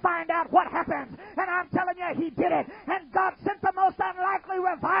 and we'll find out what happens. And I'm telling you, He did it. And God sent the most unlikely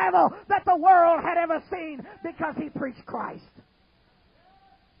revival that the world had ever seen because He preached Christ.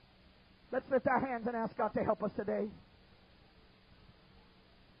 Let's lift our hands and ask God to help us today.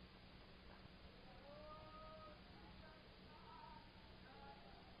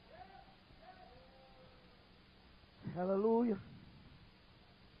 Hallelujah.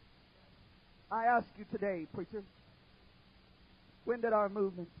 I ask you today, preacher, when did our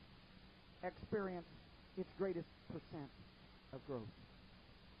movement experience its greatest percent of growth?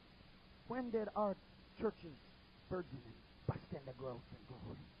 When did our churches burgeon and bust into growth and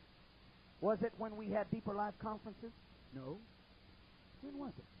glory? Was it when we had Deeper Life conferences? No. When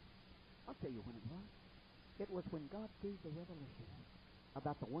was it? I'll tell you when it was. It was when God gave the revelation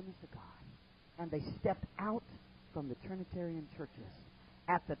about the oneness of God, and they stepped out from the Trinitarian churches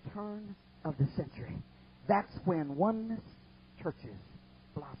at the turn of the century. That's when oneness churches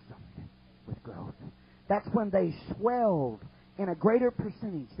blossomed with growth. That's when they swelled in a greater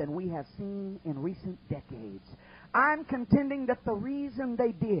percentage than we have seen in recent decades. I'm contending that the reason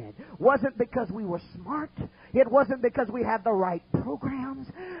they did wasn't because we were smart. It wasn't because we had the right programs.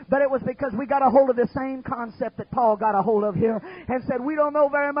 But it was because we got a hold of the same concept that Paul got a hold of here and said, we don't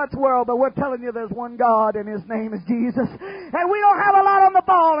know very much world, but we're telling you there's one God and His name is Jesus. And we don't have a lot on the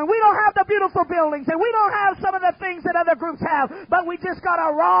ball, and we don't have the beautiful buildings, and we don't have some of the things that other groups have, but we just got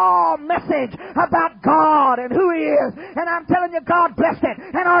a raw message about God and who He is. And I'm telling you, God blessed it.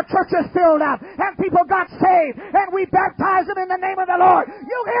 And our churches filled up, and people got saved. And we baptize them in the name of the Lord.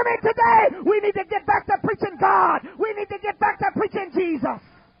 You hear me today? We need to get back to preaching God. We need to get back to preaching Jesus.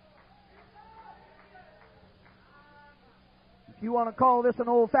 If you want to call this an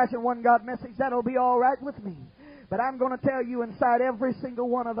old-fashioned one God message, that'll be all right with me. But I'm going to tell you, inside every single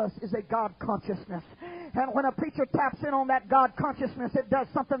one of us is a God consciousness. And when a preacher taps in on that God consciousness, it does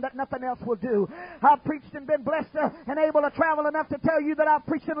something that nothing else will do. I've preached and been blessed and able to travel enough to tell you that I've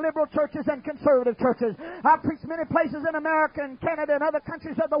preached in liberal churches and conservative churches. I've preached many places in America and Canada and other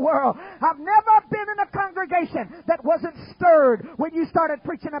countries of the world. I've never been in a congregation that wasn't stirred when you started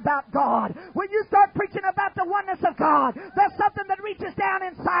preaching about God. When you start preaching about the oneness of God, there's something that reaches down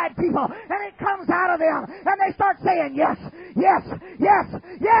inside people, and it comes out of them, and they start saying, yes, yes, yes,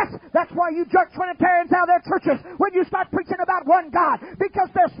 yes. That's why you jerk Trinitarians out of their churches when you start preaching about one God, because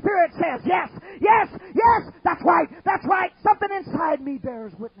their spirit says, yes, yes, yes, that's right, that's right. Something inside me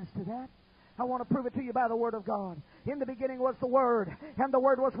bears witness to that. I want to prove it to you by the Word of God. In the beginning was the Word, and the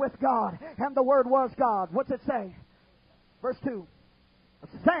Word was with God, and the Word was God. What's it say? Verse 2.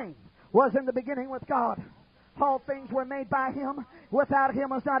 The same was in the beginning with God. All things were made by Him. Without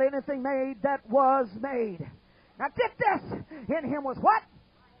Him was not anything made that was made. Now get this. In Him was what?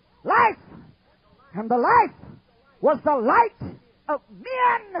 Life. And the life was the light of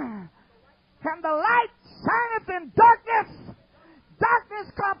men. And the light shineth in darkness.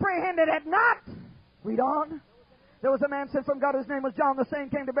 Darkness comprehended it not. Read on. There was a man sent from God whose name was John. The same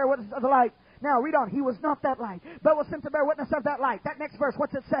came to bear witness of the light. Now read on. He was not that light, but was sent to bear witness of that light. That next verse,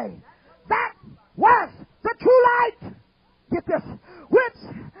 what's it say? That was the true light. Get this. Which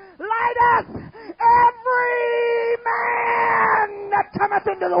lighteth every man that cometh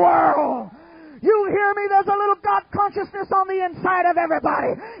into the world. You hear me? There's a little God consciousness on the inside of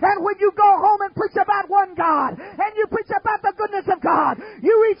everybody. And when you go home and preach about one God, and you preach about the goodness of God,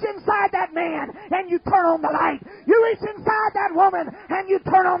 you reach inside that man and you turn on the light. You reach inside that woman and you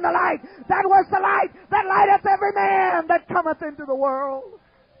turn on the light. That was the light that lighteth every man that cometh into the world.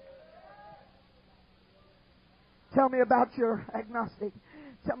 Tell me about your agnostic.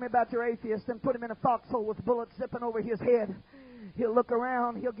 Tell me about your atheist, and put him in a foxhole with bullets zipping over his head. He'll look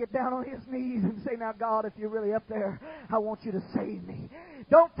around, he'll get down on his knees and say, now, God, if you're really up there, I want you to save me.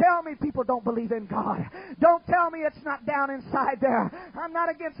 Don't tell me people don't believe in God. Don't tell me it's not down inside there. I'm not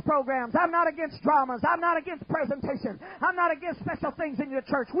against programs. I'm not against dramas. I'm not against presentation. I'm not against special things in your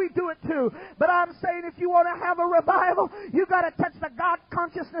church. We do it too. But I'm saying if you want to have a revival, you got to touch the God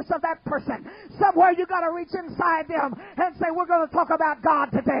consciousness of that person. Somewhere you got to reach inside them and say, we're going to talk about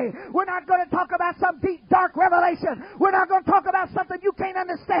God today. We're not going to talk about some deep, dark revelation. We're not going to talk about something you can't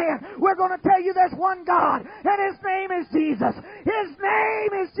understand. We're going to tell you there's one God, and His name is Jesus. His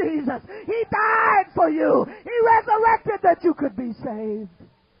name is Jesus. He died for you. He resurrected that you could be saved.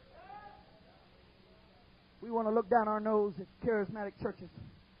 We want to look down our nose at charismatic churches.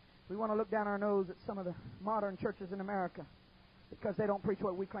 We want to look down our nose at some of the modern churches in America because they don't preach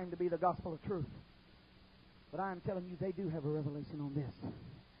what we claim to be the gospel of truth. But I am telling you, they do have a revelation on this.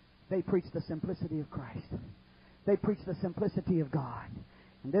 They preach the simplicity of Christ. They preach the simplicity of God.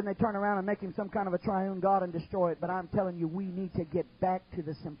 And then they turn around and make Him some kind of a triune God and destroy it. But I'm telling you, we need to get back to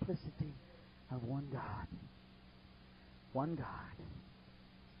the simplicity of one God. One God.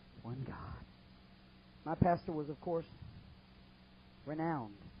 One God. My pastor was, of course,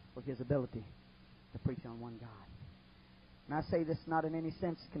 renowned for his ability to preach on one God. And I say this not in any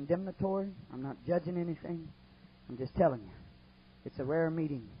sense condemnatory. I'm not judging anything. I'm just telling you. It's a rare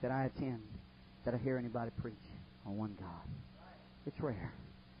meeting that I attend that I hear anybody preach on one God. It's rare.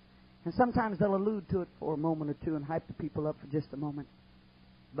 And sometimes they'll allude to it for a moment or two and hype the people up for just a moment.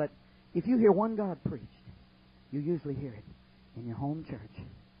 But if you hear one God preached, you usually hear it in your home church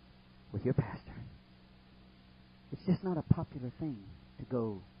with your pastor. It's just not a popular thing to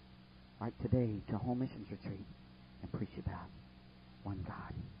go, like today, to a home missions retreat and preach about one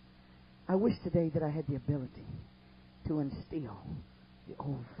God. I wish today that I had the ability to instill the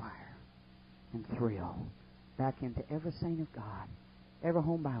old fire and thrill back into every saint of God, every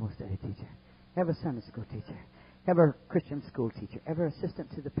home Bible study teacher, every Sunday school teacher, every Christian school teacher, every assistant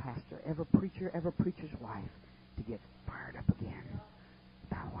to the pastor, every preacher, every preacher's wife, to get fired up again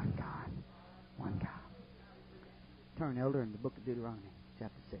about one God. One God. Turn, Elder, in the book of Deuteronomy,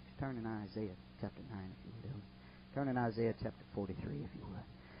 chapter 6. Turn in Isaiah chapter 9, if you would, Elder. Turn in Isaiah chapter 43, if you would.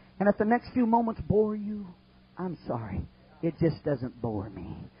 And if the next few moments bore you, I'm sorry. It just doesn't bore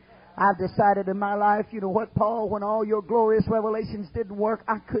me. I've decided in my life, you know what, Paul, when all your glorious revelations didn't work,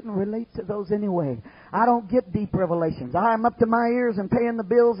 I couldn't relate to those anyway. I don't get deep revelations. I'm up to my ears in paying the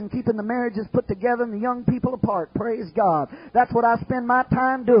bills and keeping the marriages put together and the young people apart. Praise God. That's what I spend my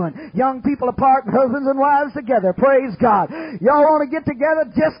time doing. Young people apart and husbands and wives together. Praise God. Y'all want to get together?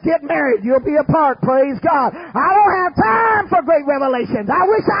 Just get married. You'll be apart. Praise God. I don't have time for great revelations. I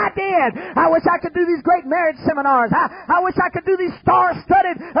wish I did. I wish I could do these great marriage seminars. I wish I could do these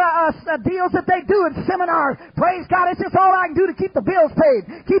star-studded deals that they do in seminars. Praise God. It's just all I can do to keep the bills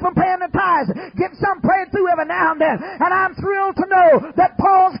paid. Keep them paying the tithes. Get some prayed through every now and then. And I'm thrilled to know that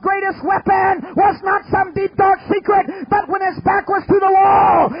Paul's greatest weapon was not some deep, dark secret, but when his back was to the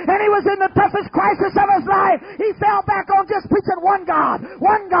wall and he was in the toughest crisis of his life, he fell back on just preaching one God.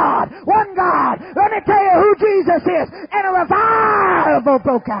 One God. One God. Let me tell you who Jesus is. And a revival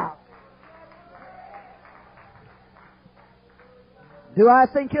broke out. Do I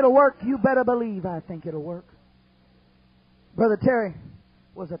think it'll work? You better believe I think it'll work. Brother Terry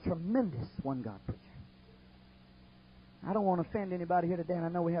was a tremendous one-God preacher. I don't want to offend anybody here today, and I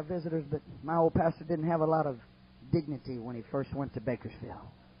know we have visitors, but my old pastor didn't have a lot of dignity when he first went to Bakersfield.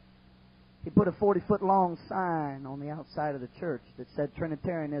 He put a 40-foot long sign on the outside of the church that said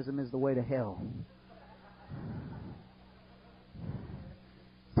Trinitarianism is the way to hell.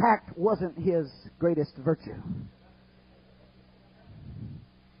 Tact wasn't his greatest virtue.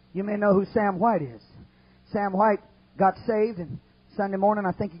 You may know who Sam White is. Sam White got saved, and Sunday morning,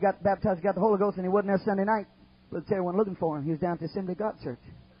 I think he got baptized, got the Holy Ghost, and he wasn't there Sunday night. Brother Terry went looking for him. He was down at the Assembly of God Church.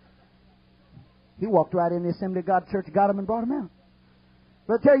 He walked right in the Assembly of God Church, got him, and brought him out.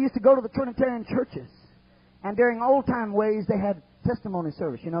 Brother Terry used to go to the Trinitarian churches, and during old-time ways, they had testimony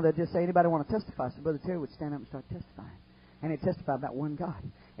service. You know, they'd just say, anybody want to testify? So Brother Terry would stand up and start testifying. And he'd testify about one God.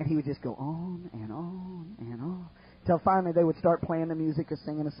 And he would just go on and on and on, till finally they would start playing the music or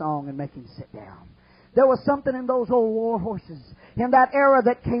singing a song and make him sit down. There was something in those old war horses, in that era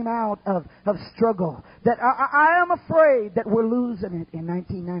that came out of of struggle. That I am afraid that we're losing it in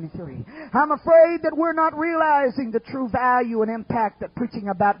 1993. I'm afraid that we're not realizing the true value and impact that preaching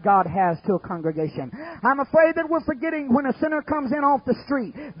about God has to a congregation. I'm afraid that we're forgetting when a sinner comes in off the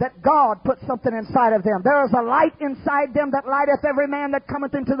street that God put something inside of them. There is a light inside them that lighteth every man that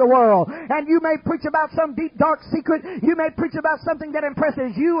cometh into the world. And you may preach about some deep, dark secret. You may preach about something that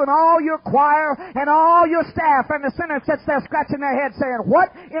impresses you and all your choir and all your staff. And the sinner sits there scratching their head saying,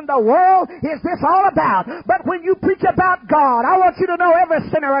 what in the world is this all about? But when you preach about God, I want you to know every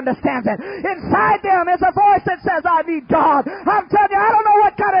sinner understands it. Inside them is a voice that says, I need God. I'm telling you, I don't know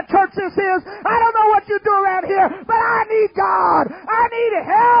what kind of church this is. I don't know what you do around here, but I need God. I need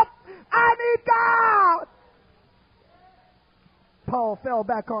help. I need God. Paul fell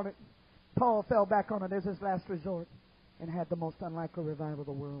back on it. Paul fell back on it as his last resort and had the most unlikely revival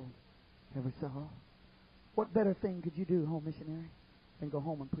the world ever saw. What better thing could you do, home missionary, than go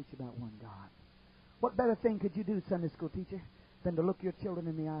home and preach about one God? What better thing could you do, Sunday school teacher, than to look your children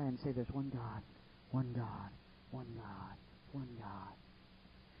in the eye and say there's one God, one God, one God, one God?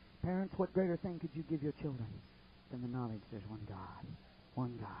 Parents, what greater thing could you give your children than the knowledge there's one God,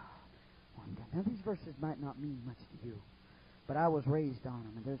 one God, one God? Now, these verses might not mean much to you, but I was raised on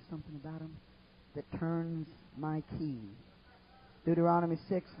them, and there's something about them that turns my key. Deuteronomy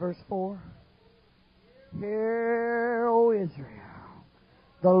 6, verse 4. Hear, O Israel,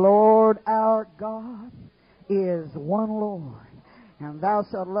 the Lord our God is one Lord, and thou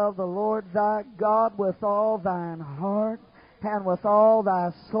shalt love the Lord thy God with all thine heart, and with all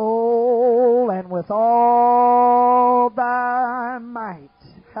thy soul, and with all thy might.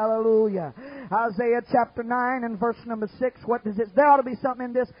 Hallelujah. Isaiah chapter 9 and verse number 6. What does it? There ought to be something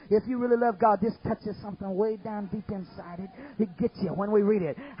in this. If you really love God, this touches something way down deep inside it. It gets you when we read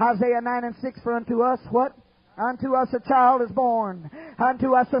it. Isaiah 9 and 6. For unto us what? Unto us a child is born,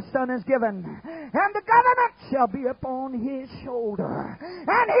 unto us a son is given, and the government shall be upon his shoulder,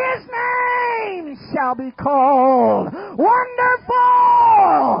 and his name shall be called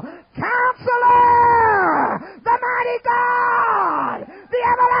Wonderful Counselor, the Mighty God, the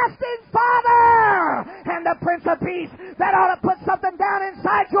Everlasting Father, and the Prince of Peace. That ought to put something down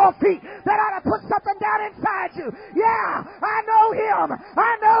inside your feet. That ought to put something down inside you. Yeah, I know Him.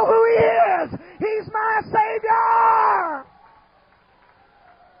 I know who He is. He's my Savior.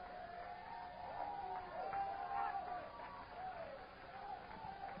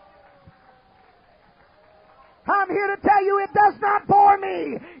 I'm here to tell you it does not bore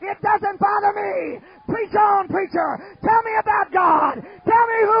me. It doesn't bother me. Preach on, preacher. Tell me about God. Tell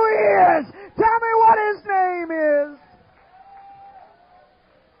me who He is. Tell me what His name is.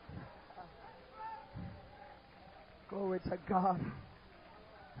 Glory to God.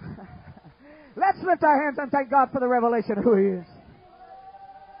 Let's lift our hands and thank God for the revelation of who He is.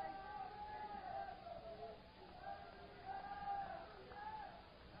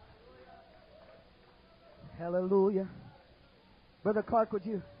 Hallelujah. Brother Clark, would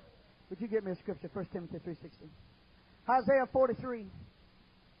you get me a scripture? 1 Timothy 3:16. Isaiah 43,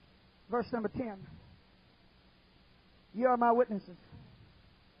 verse number 10. Ye are my witnesses,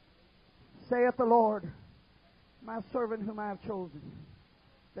 saith the Lord, my servant whom I have chosen,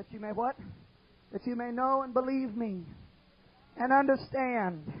 that you may what? That you may know and believe me, and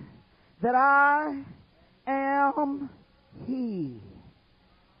understand that I am He.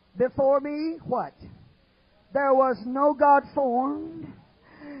 Before me, what? There was no God formed,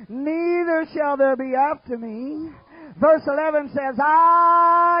 neither shall there be after me. Verse 11 says,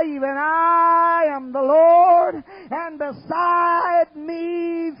 even I am the Lord, and beside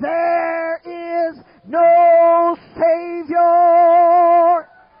me there is no Savior.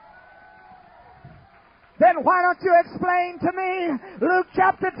 Then why don't you explain to me Luke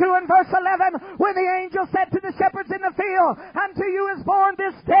chapter 2 and verse 11, when the angel said to the shepherds in the field, unto you is born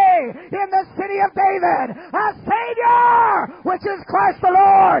this day in the city of David a Savior, which is Christ the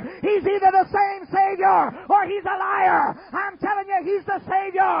Lord. He's either the same Savior or He's a liar. I'm telling you, He's the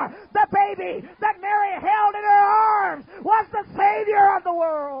Savior. The baby that Mary held in her arms was the Savior of the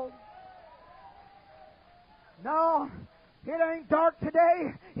world. No, it ain't dark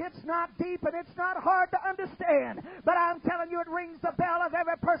today. It's not deep and it's not hard to understand. But I'm telling you, it rings the bell of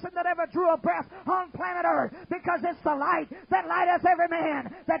every person that ever drew a breath on planet Earth, because it's the light that lighteth every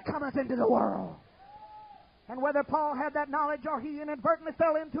man that cometh into the world. And whether Paul had that knowledge or he inadvertently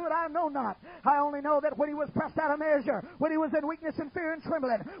fell into it, I know not. I only know that when he was pressed out of measure, when he was in weakness and fear and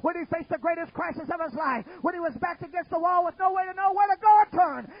trembling, when he faced the greatest crisis of his life, when he was backed against the wall with no way to know where to go or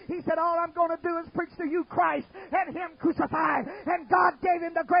turn, he said, all I'm going to do is preach to you Christ and Him crucified. And God gave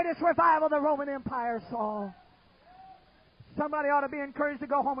him the greatest revival the Roman Empire saw. Somebody ought to be encouraged to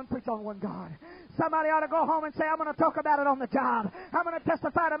go home and preach on one God. Somebody ought to go home and say, I'm going to talk about it on the job. I'm going to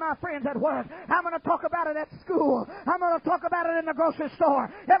testify to my friends at work. I'm going to talk about it at school. I'm going to talk about it in the grocery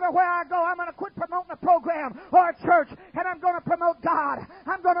store. Everywhere I go, I'm going to quit promoting a program or a church, and I'm going to promote God.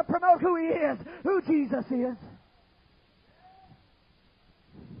 I'm going to promote who He is, who Jesus is.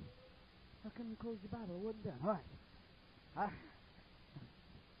 How come you closed your Bible? It wasn't done. All right.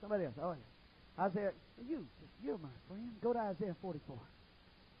 Somebody else. Oh, yeah. Isaiah, you're my friend. Go to Isaiah 44.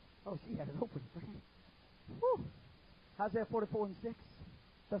 Oh, she had it open, friend. Whew. Isaiah 44 and 6.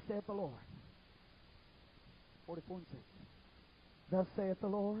 Thus saith the Lord. 44 and 6. Thus saith the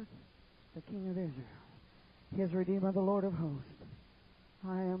Lord, the King of Israel, His Redeemer, the Lord of hosts.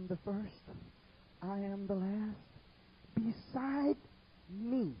 I am the first. I am the last. Beside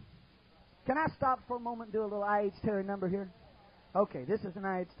me. Can I stop for a moment and do a little I.H. Terry number here? Okay, this is an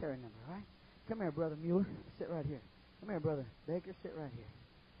I.H. Terry number, all right? Come here, Brother Mueller. Sit right here. Come here, Brother Baker. Sit right here.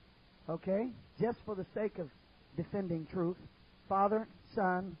 Okay? Just for the sake of defending truth, Father,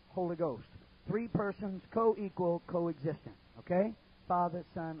 Son, Holy Ghost. Three persons, co-equal, co-existent. Okay? Father,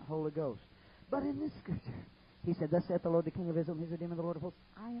 Son, Holy Ghost. But in this scripture, He said, Thus saith the Lord, the King of Israel, His Redeemer, the Lord of hosts,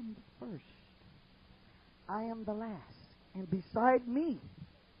 I am the first. I am the last. And beside me.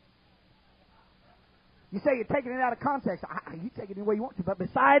 You say you're taking it out of context. You take it any way you want to, but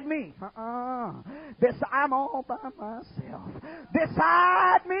beside me. I'm all by myself.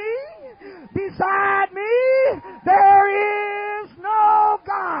 Beside me, there is no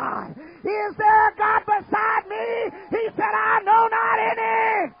God. Is there a God beside me? He said, I know not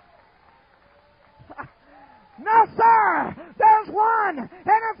any. No, sir. There's one. And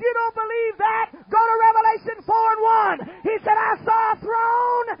if you don't believe that, go to Revelation 4 and 1. He said, I saw a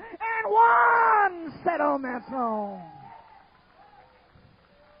throne and one sat on that throne.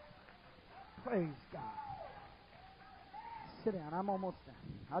 Praise God. Sit down. I'm almost done.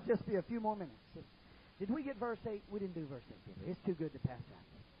 I'll just be a few more minutes. Did we get verse 8? We didn't do verse 8, did we? It's too good to pass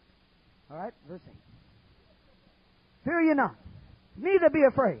that. All right, verse 8. Fear ye not, neither be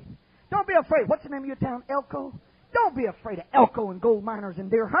afraid. Don't be afraid. What's the name of your town? Elko? Don't be afraid of Elko and gold miners and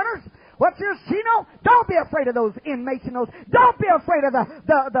deer hunters. What's yours? Chino? Don't be afraid of those inmates and those. Don't be afraid of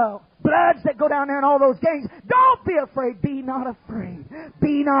the bloods that go down there in all those gangs. Don't be afraid. Be not afraid.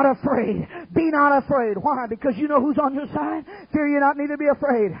 Be not afraid. Be not afraid. Why? Because you know who's on your side? Fear ye not, neither be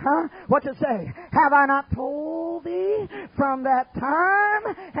afraid. Huh? What's it say? Have I not told thee from that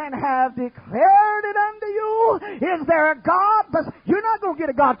time and have declared it unto you? Is there a God? But you're not going to get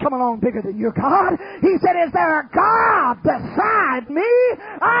a God come along bigger than your God. He said, is there a God beside me?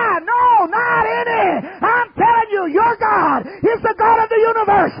 No, not any. I'm telling you, your God is the God of the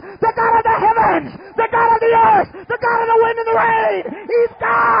universe, the God of the heavens, the God of the earth, the God of the wind and the rain. He's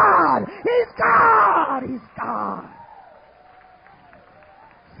God. He's God. He's God.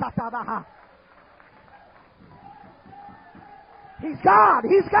 Satabaha. He's God.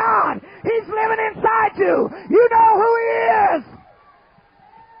 He's God. He's living inside you. You know who He is.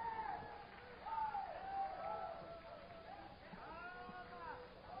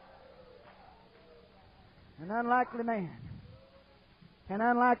 An unlikely man, an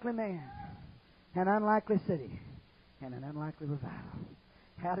unlikely man, an unlikely city, and an unlikely revival.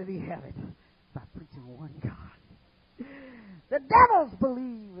 How did he have it? By preaching one God. The devils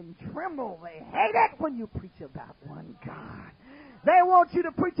believe and tremble. They hate it when you preach about one God. They want you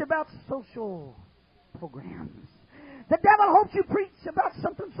to preach about social programs. The devil hopes you preach about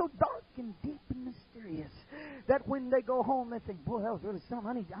something so dark and deep and mysterious that when they go home they think, boy, that was really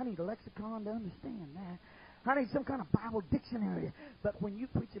something. I need a lexicon to understand that. I need some kind of Bible dictionary. But when you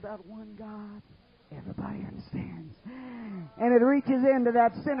preach about one God, everybody understands. And it reaches into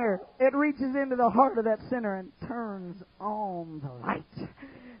that sinner. It reaches into the heart of that sinner and turns on the light.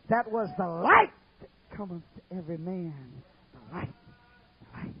 That was the light that cometh to every man. The light.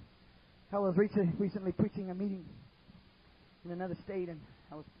 The light. I was recently preaching a meeting in another state, and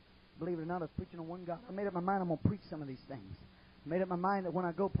I was, believe it or not, I was preaching on one God. I made up my mind I'm going to preach some of these things. I made up my mind that when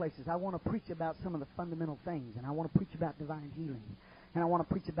I go places, I want to preach about some of the fundamental things, and I want to preach about divine healing, and I want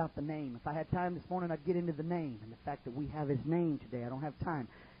to preach about the name. If I had time this morning, I'd get into the name and the fact that we have His name today. I don't have time.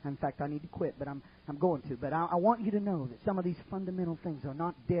 In fact, I need to quit, but I'm going to. But I want you to know that some of these fundamental things are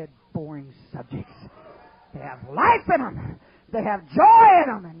not dead, boring subjects. They have life in them. They have joy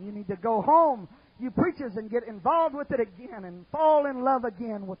in them, and you need to go home, you preachers, and get involved with it again and fall in love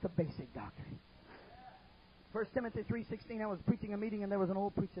again with the basic doctrine. 1 Timothy 3:16, I was preaching a meeting and there was an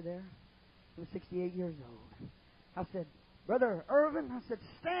old preacher there. He was 68 years old. I said, Brother Irvin, I said,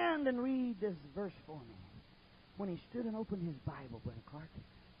 stand and read this verse for me. When he stood and opened his Bible, Brother Clark,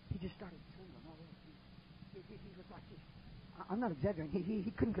 he just started trembling all over. He was like this. I'm not exaggerating.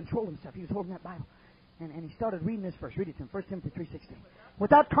 He couldn't control himself. He was holding that Bible. And he started reading this verse. Read it to him. 1 Timothy 3:16.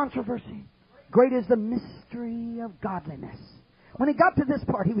 Without controversy, great is the mystery of godliness. When he got to this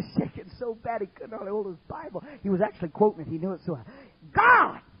part, he was shaking so bad he couldn't hardly hold his Bible. He was actually quoting it. He knew it so well.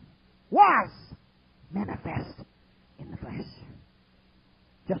 God was manifest in the flesh,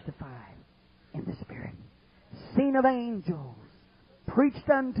 justified in the Spirit, seen of angels, preached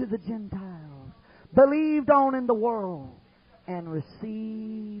unto the Gentiles, believed on in the world, and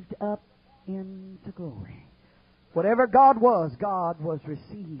received up into glory. Whatever God was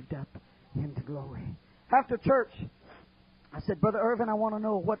received up into glory. After church, I said, Brother Irvin, I want to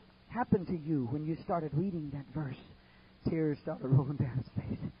know what happened to you when you started reading that verse. Tears started rolling down his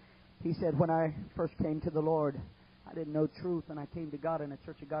face. He said, when I first came to the Lord, I didn't know truth, and I came to God in a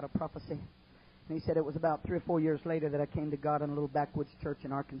Church of God of Prophecy. And he said it was about 3 or 4 years later that I came to God in a little backwoods church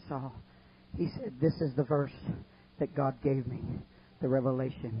in Arkansas. He said, this is the verse that God gave me, the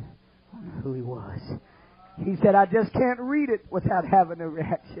revelation on who He was. He said, I just can't read it without having a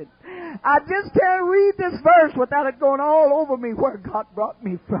reaction. I just can't read this verse without it going all over me where God brought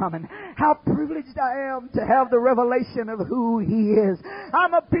me from and how privileged I am to have the revelation of who He is.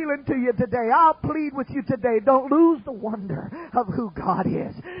 I'm appealing to you today. I'll plead with you today. Don't lose the wonder of who God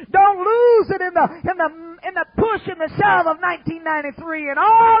is. Don't lose it in the push and the shove of 1993 and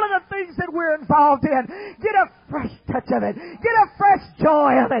all of the things that we're involved in. Get a fresh touch of it. Get a fresh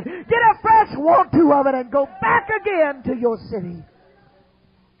joy of it. Get a fresh want to of it and go back again to your city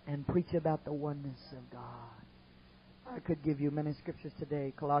and preach about the oneness of God. I could give you many scriptures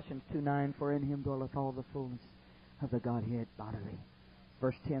today. Colossians 2:9, for in Him dwelleth all the fullness of the Godhead bodily.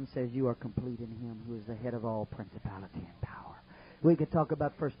 Verse 10 says, you are complete in Him who is the head of all principality and power. We could talk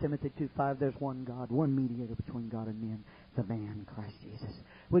about 1 Timothy 2:5, there's one God, one mediator between God and men, the man Christ Jesus.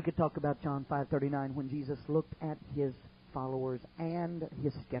 We could talk about John 5:39, when Jesus looked at His followers and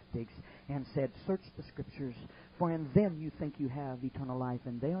His skeptics and said, search the Scriptures, for in them you think you have eternal life,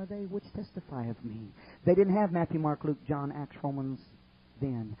 and they are they which testify of me. They didn't have Matthew, Mark, Luke, John, Acts, Romans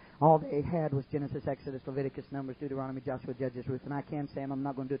then. All they had was Genesis, Exodus, Leviticus, Numbers, Deuteronomy, Joshua, Judges, Ruth. And I can say, and I'm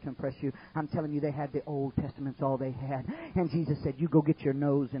not going to do it to impress you, I'm telling you they had the Old Testament's all they had. And Jesus said, you go get your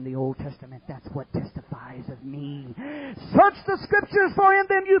nose in the Old Testament. That's what testifies of me. Search the Scriptures, for in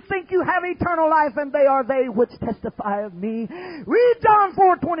them you think you have eternal life, and they are they which testify of me. Read John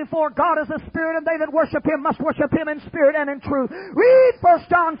 4:24. God is a Spirit, and they that worship Him must worship Him in spirit and in truth. Read 1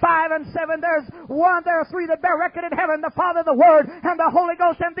 John 5:7. There are three that bear record in heaven, the Father, the Word, and the Holy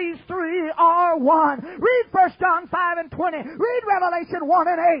Ghost, and these three are one. Read 1 John 5:20. Read Revelation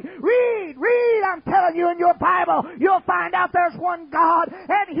 1:8. Read, I'm telling you, in your Bible, you'll find out there's one God,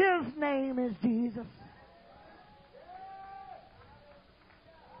 and His name is Jesus.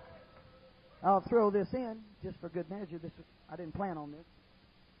 I'll throw this in, just for good measure. I didn't plan on this.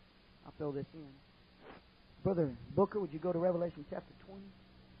 I'll throw this in. Brother Booker, would you go to Revelation chapter 20?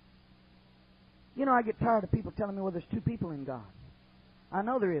 You know, I get tired of people telling me, well, there's two people in God. I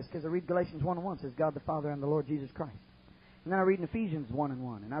know there is, because I read Galatians 1:1, says God the Father and the Lord Jesus Christ. And then I read in Ephesians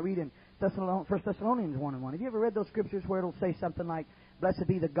 1:1. And I read in 1 Thessalonians 1:1. Have you ever read those scriptures where it'll say something like, blessed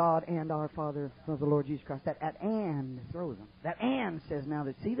be the God and our Father of the Lord Jesus Christ? That and throws them. That and says now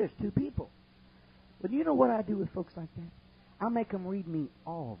that, see, there's two people. But you know what I do with folks like that? I make them read me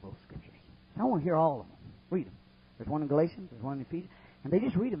all those scriptures. I want to hear all of them. Read them. There's one in Galatians, there's one in Ephesians. And they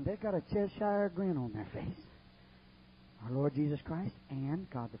just read them. They've got a Cheshire grin on their face. Our Lord Jesus Christ and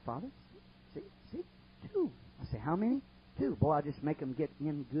God the Father. See, two. I say, how many? Two. Boy, I just make them get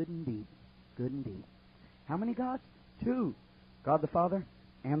in good and deep. Good and deep. How many gods? Two. God the Father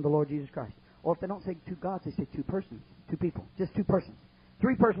and the Lord Jesus Christ. Or if they don't say two gods, they say two persons. Two people. Just two persons.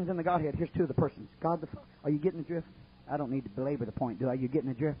 Three persons in the Godhead. Here's two of the persons. God the Father. Are you getting the drift? I don't need to belabor the point, do I? You're getting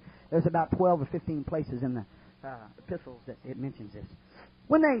the drift? There's about 12 or 15 places in the epistles that it mentions this.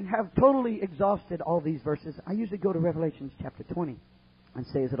 When they have totally exhausted all these verses, I usually go to Revelation chapter 20 and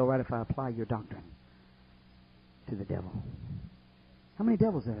say, is it all right if I apply your doctrine to the devil? How many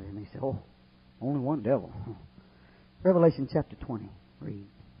devils are there? And they say, oh, only one devil. Revelation chapter 20. Read.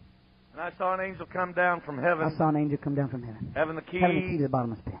 And I saw an angel come down from heaven. I saw an angel come down from heaven. Having the key to the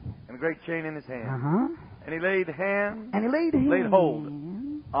bottomless pit. And a great chain in his hand. Uh-huh. And he laid hand. And he laid hold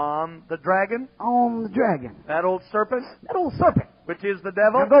on the dragon. On the dragon. That old serpent. That old serpent. Which is the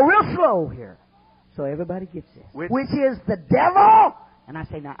devil. Now go real slow here, so everybody gets this. Which is the devil. And I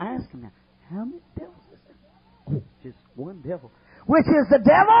say, now ask him now, how many devils is there? Oh, just one devil. Which is the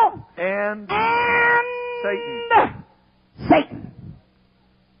devil and Satan.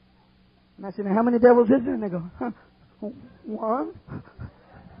 And I say, now how many devils is there? And they go, one.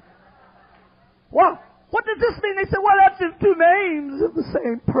 What? What does this mean? They said, well, that's just two names of the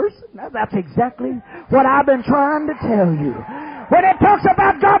same person. Now, that's exactly what I've been trying to tell you. When it talks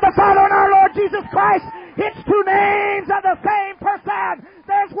about God the Father and our Lord Jesus Christ, it's two names of the same person.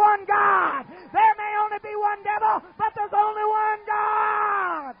 There's one God. There may only be one devil, but there's only one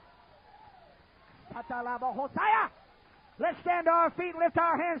God. Let's stand to our feet and lift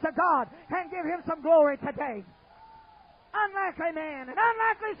our hands to God and give Him some glory today. Unlikely man, an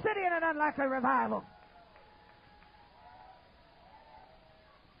unlikely city, and an unlikely revival.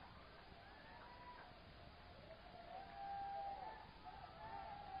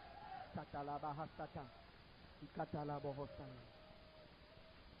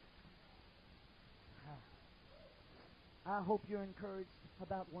 I hope you're encouraged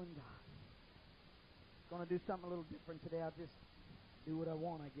about one God. Going to do something a little different today. I'll just do what I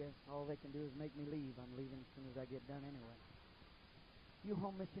want, I guess. All they can do is make me leave. I'm leaving as soon as I get done anyway. You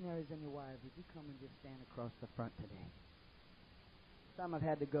home missionaries and your wives, would you come and just stand across the front today? Some have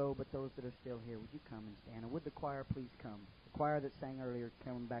had to go, but those that are still here, would you come and stand? And would the choir please come? The choir that sang earlier,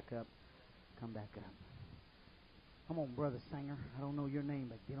 come back up. Come back up. Come on, brother singer. I don't know your name,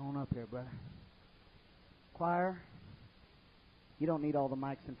 but get on up here, brother. Choir, you don't need all the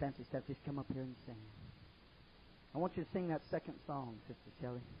mics and fancy stuff. Just come up here and sing. I want you to sing that second song, Sister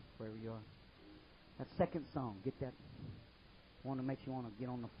Shelley, wherever you are. That second song, get that. Makes you want to get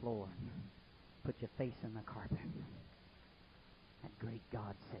on the floor and put your face in the carpet. That great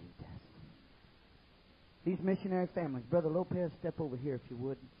God saved us. These missionary families, Brother Lopez, step over here if you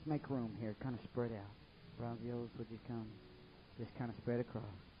would. Let's make room here, kind of spread out. Brazios, would you come? Just kind of spread across.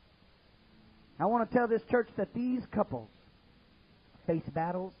 I want to tell this church that these couples face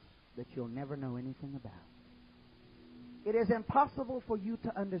battles that you'll never know anything about. It is impossible for you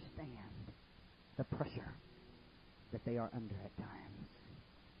to understand the pressure that they are under at times.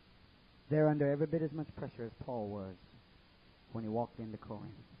 They're under every bit as much pressure as Paul was when he walked into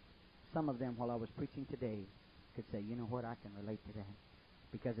Corinth. Some of them, while I was preaching today, could say, you know what, I can relate to that.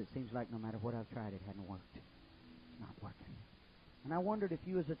 Because it seems like no matter what I've tried, it hadn't worked. It's not working. And I wondered if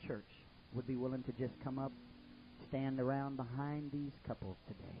you as a church would be willing to just come up, stand around behind these couples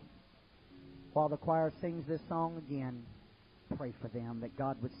today. While the choir sings this song again, pray for them, that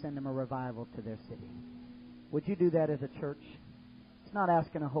God would send them a revival to their city. Would you do that as a church? It's not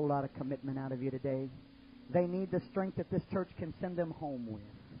asking a whole lot of commitment out of you today. They need the strength that this church can send them home with.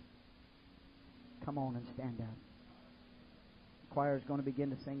 Come on and stand up. The choir is going to begin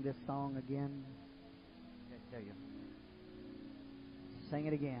to sing this song again. I tell you. Sing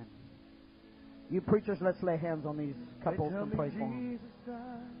it again. You preachers, let's lay hands on these couples and pray for them. Jesus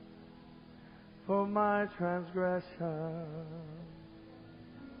died for my transgression,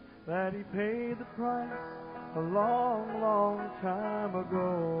 that He paid the price a long, long time ago,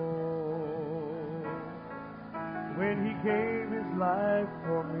 when He gave His life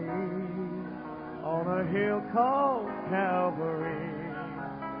for me on a hill called Calvary.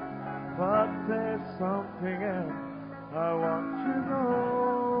 But there's something else I want to know.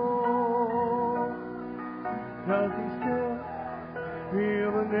 Does He still feel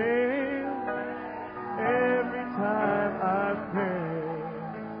the nail every time I pray?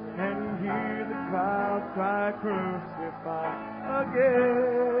 Can He hear the crowd cry, crucify again?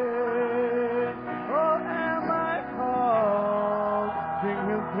 Or am I causing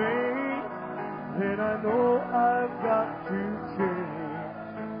Him pain? Then I know I've got to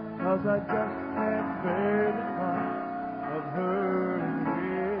change, 'cause I just can't bear the thought of hurting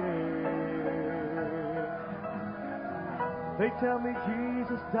Him. They tell me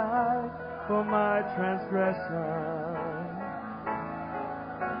Jesus died for my transgression,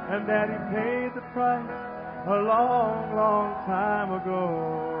 and that He paid the price a long, long time ago,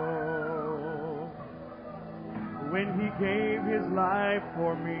 when He gave His life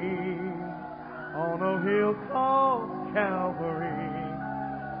for me on a hill called Calvary.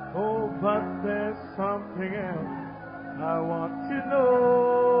 Oh, but there's something else I want to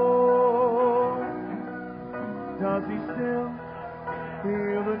know. Does He still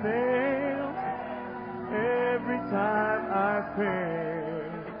feel the nail every time I pray?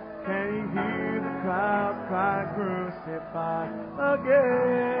 Can He hear the crowd cry, crucify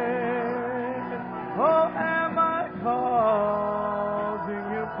again? Or am I causing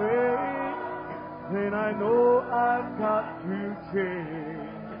Him pain? Then I know I've got to change,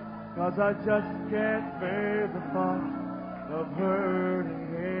 'cause I just can't bear the thought of hurting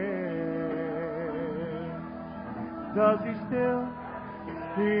Him. Does He still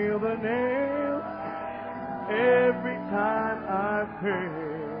feel the nails every time I pray?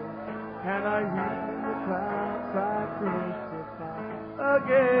 Can I hear the crowd cry, crucify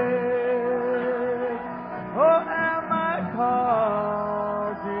again?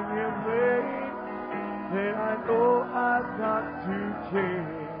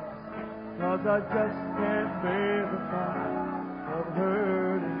 I just can't bear the thought of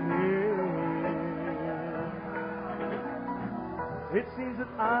hurting him. It seems that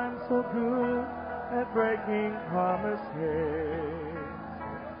I'm so good at breaking promises,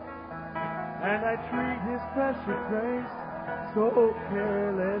 and I treat His precious grace so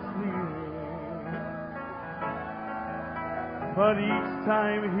carelessly. But each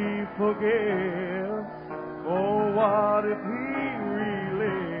time He forgives, oh, what if He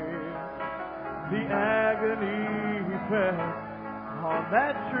relives the agony He felt on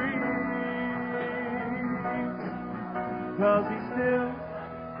that tree? Does He still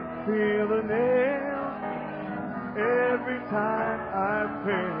feel the nail every time I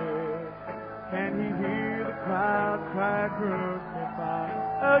fail? Can He hear the crowd cry, crucify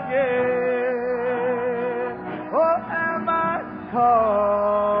again? Or am I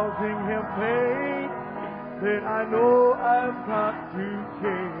causing Him pain? Then I know I've got to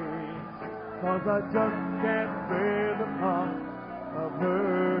change, 'cause I just can't bear the thought of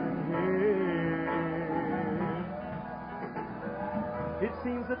hurting Him. It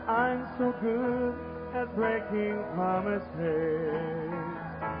seems that I'm so good at breaking promises,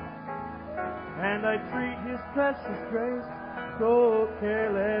 and I treat His precious grace so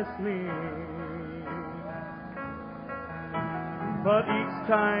carelessly. But each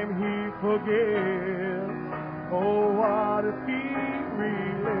time He forgives, oh, what if He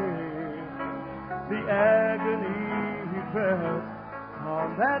relives the agony He felt on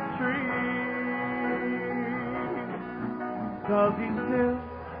that tree? Does He still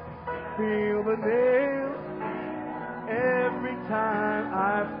feel the nail every time I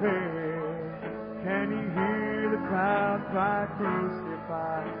fail? Can He hear the crowd cry,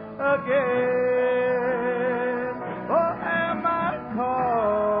 crucify again? Or am I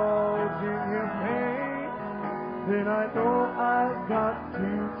causing Him pain? Then I know I've got to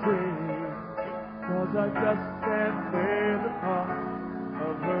change, 'cause I just can't bear the thought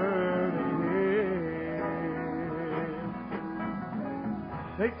of hurting Him.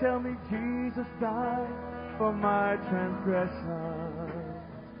 They tell me Jesus died for my transgression,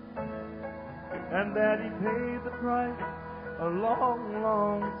 and that He paid the price a long,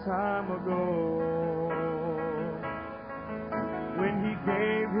 long time ago, when He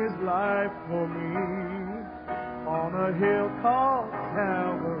gave His life for me on a hill called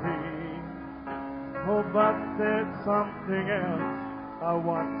Calvary. Oh, but there's something else I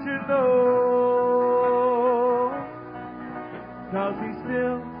want to know. Does He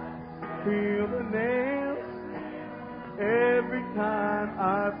still feel the nails every time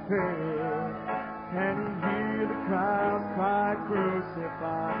I fail? Can He hear the crowd cry,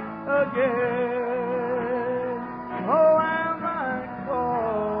 crucify again? Oh, am I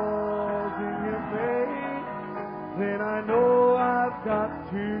causing Him pain? Then I know I've got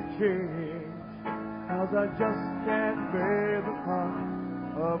to change, 'cause I just can't bear the thought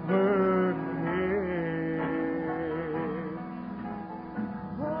of hurting Him.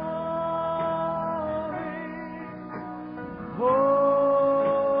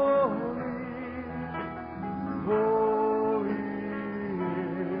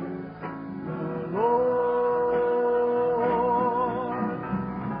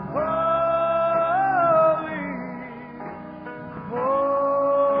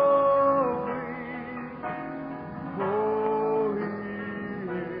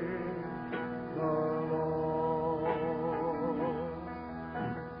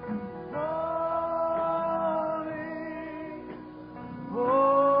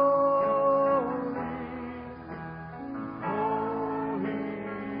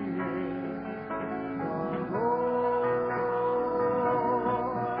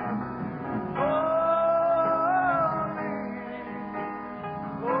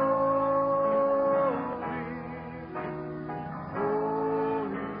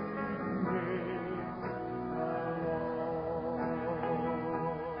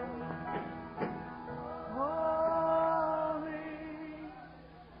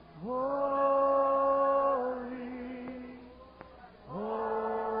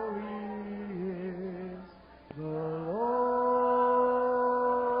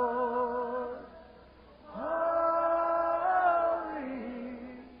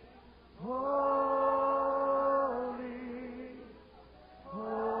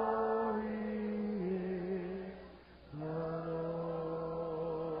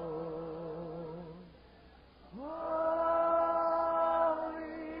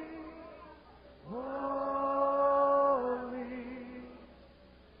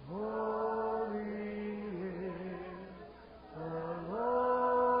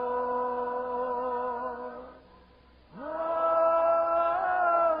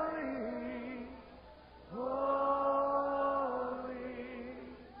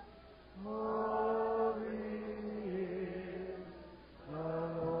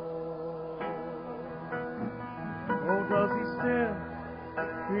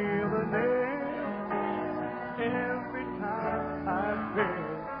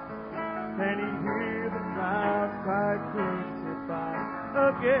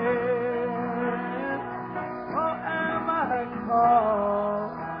 again? Or am I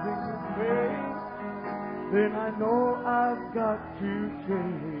causing you pain? Then I know I've got to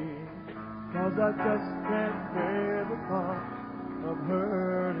change, 'cause I just can't bear the thought of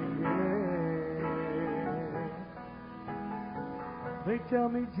hurting again. They tell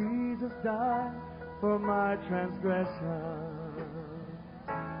me Jesus died for my transgression,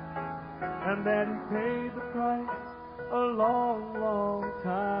 and that He paid the price a long, long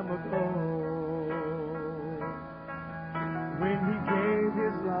time ago, when He gave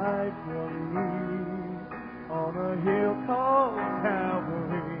His life for me on a hill called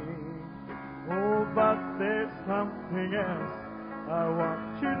Calvary. Oh, but there's something else I want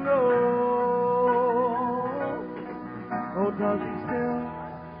to know. Oh, does He still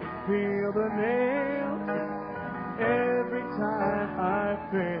feel the nails every time I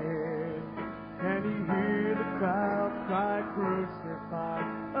fail? Can He hear the crowd cry, crucify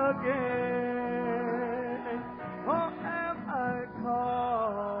again?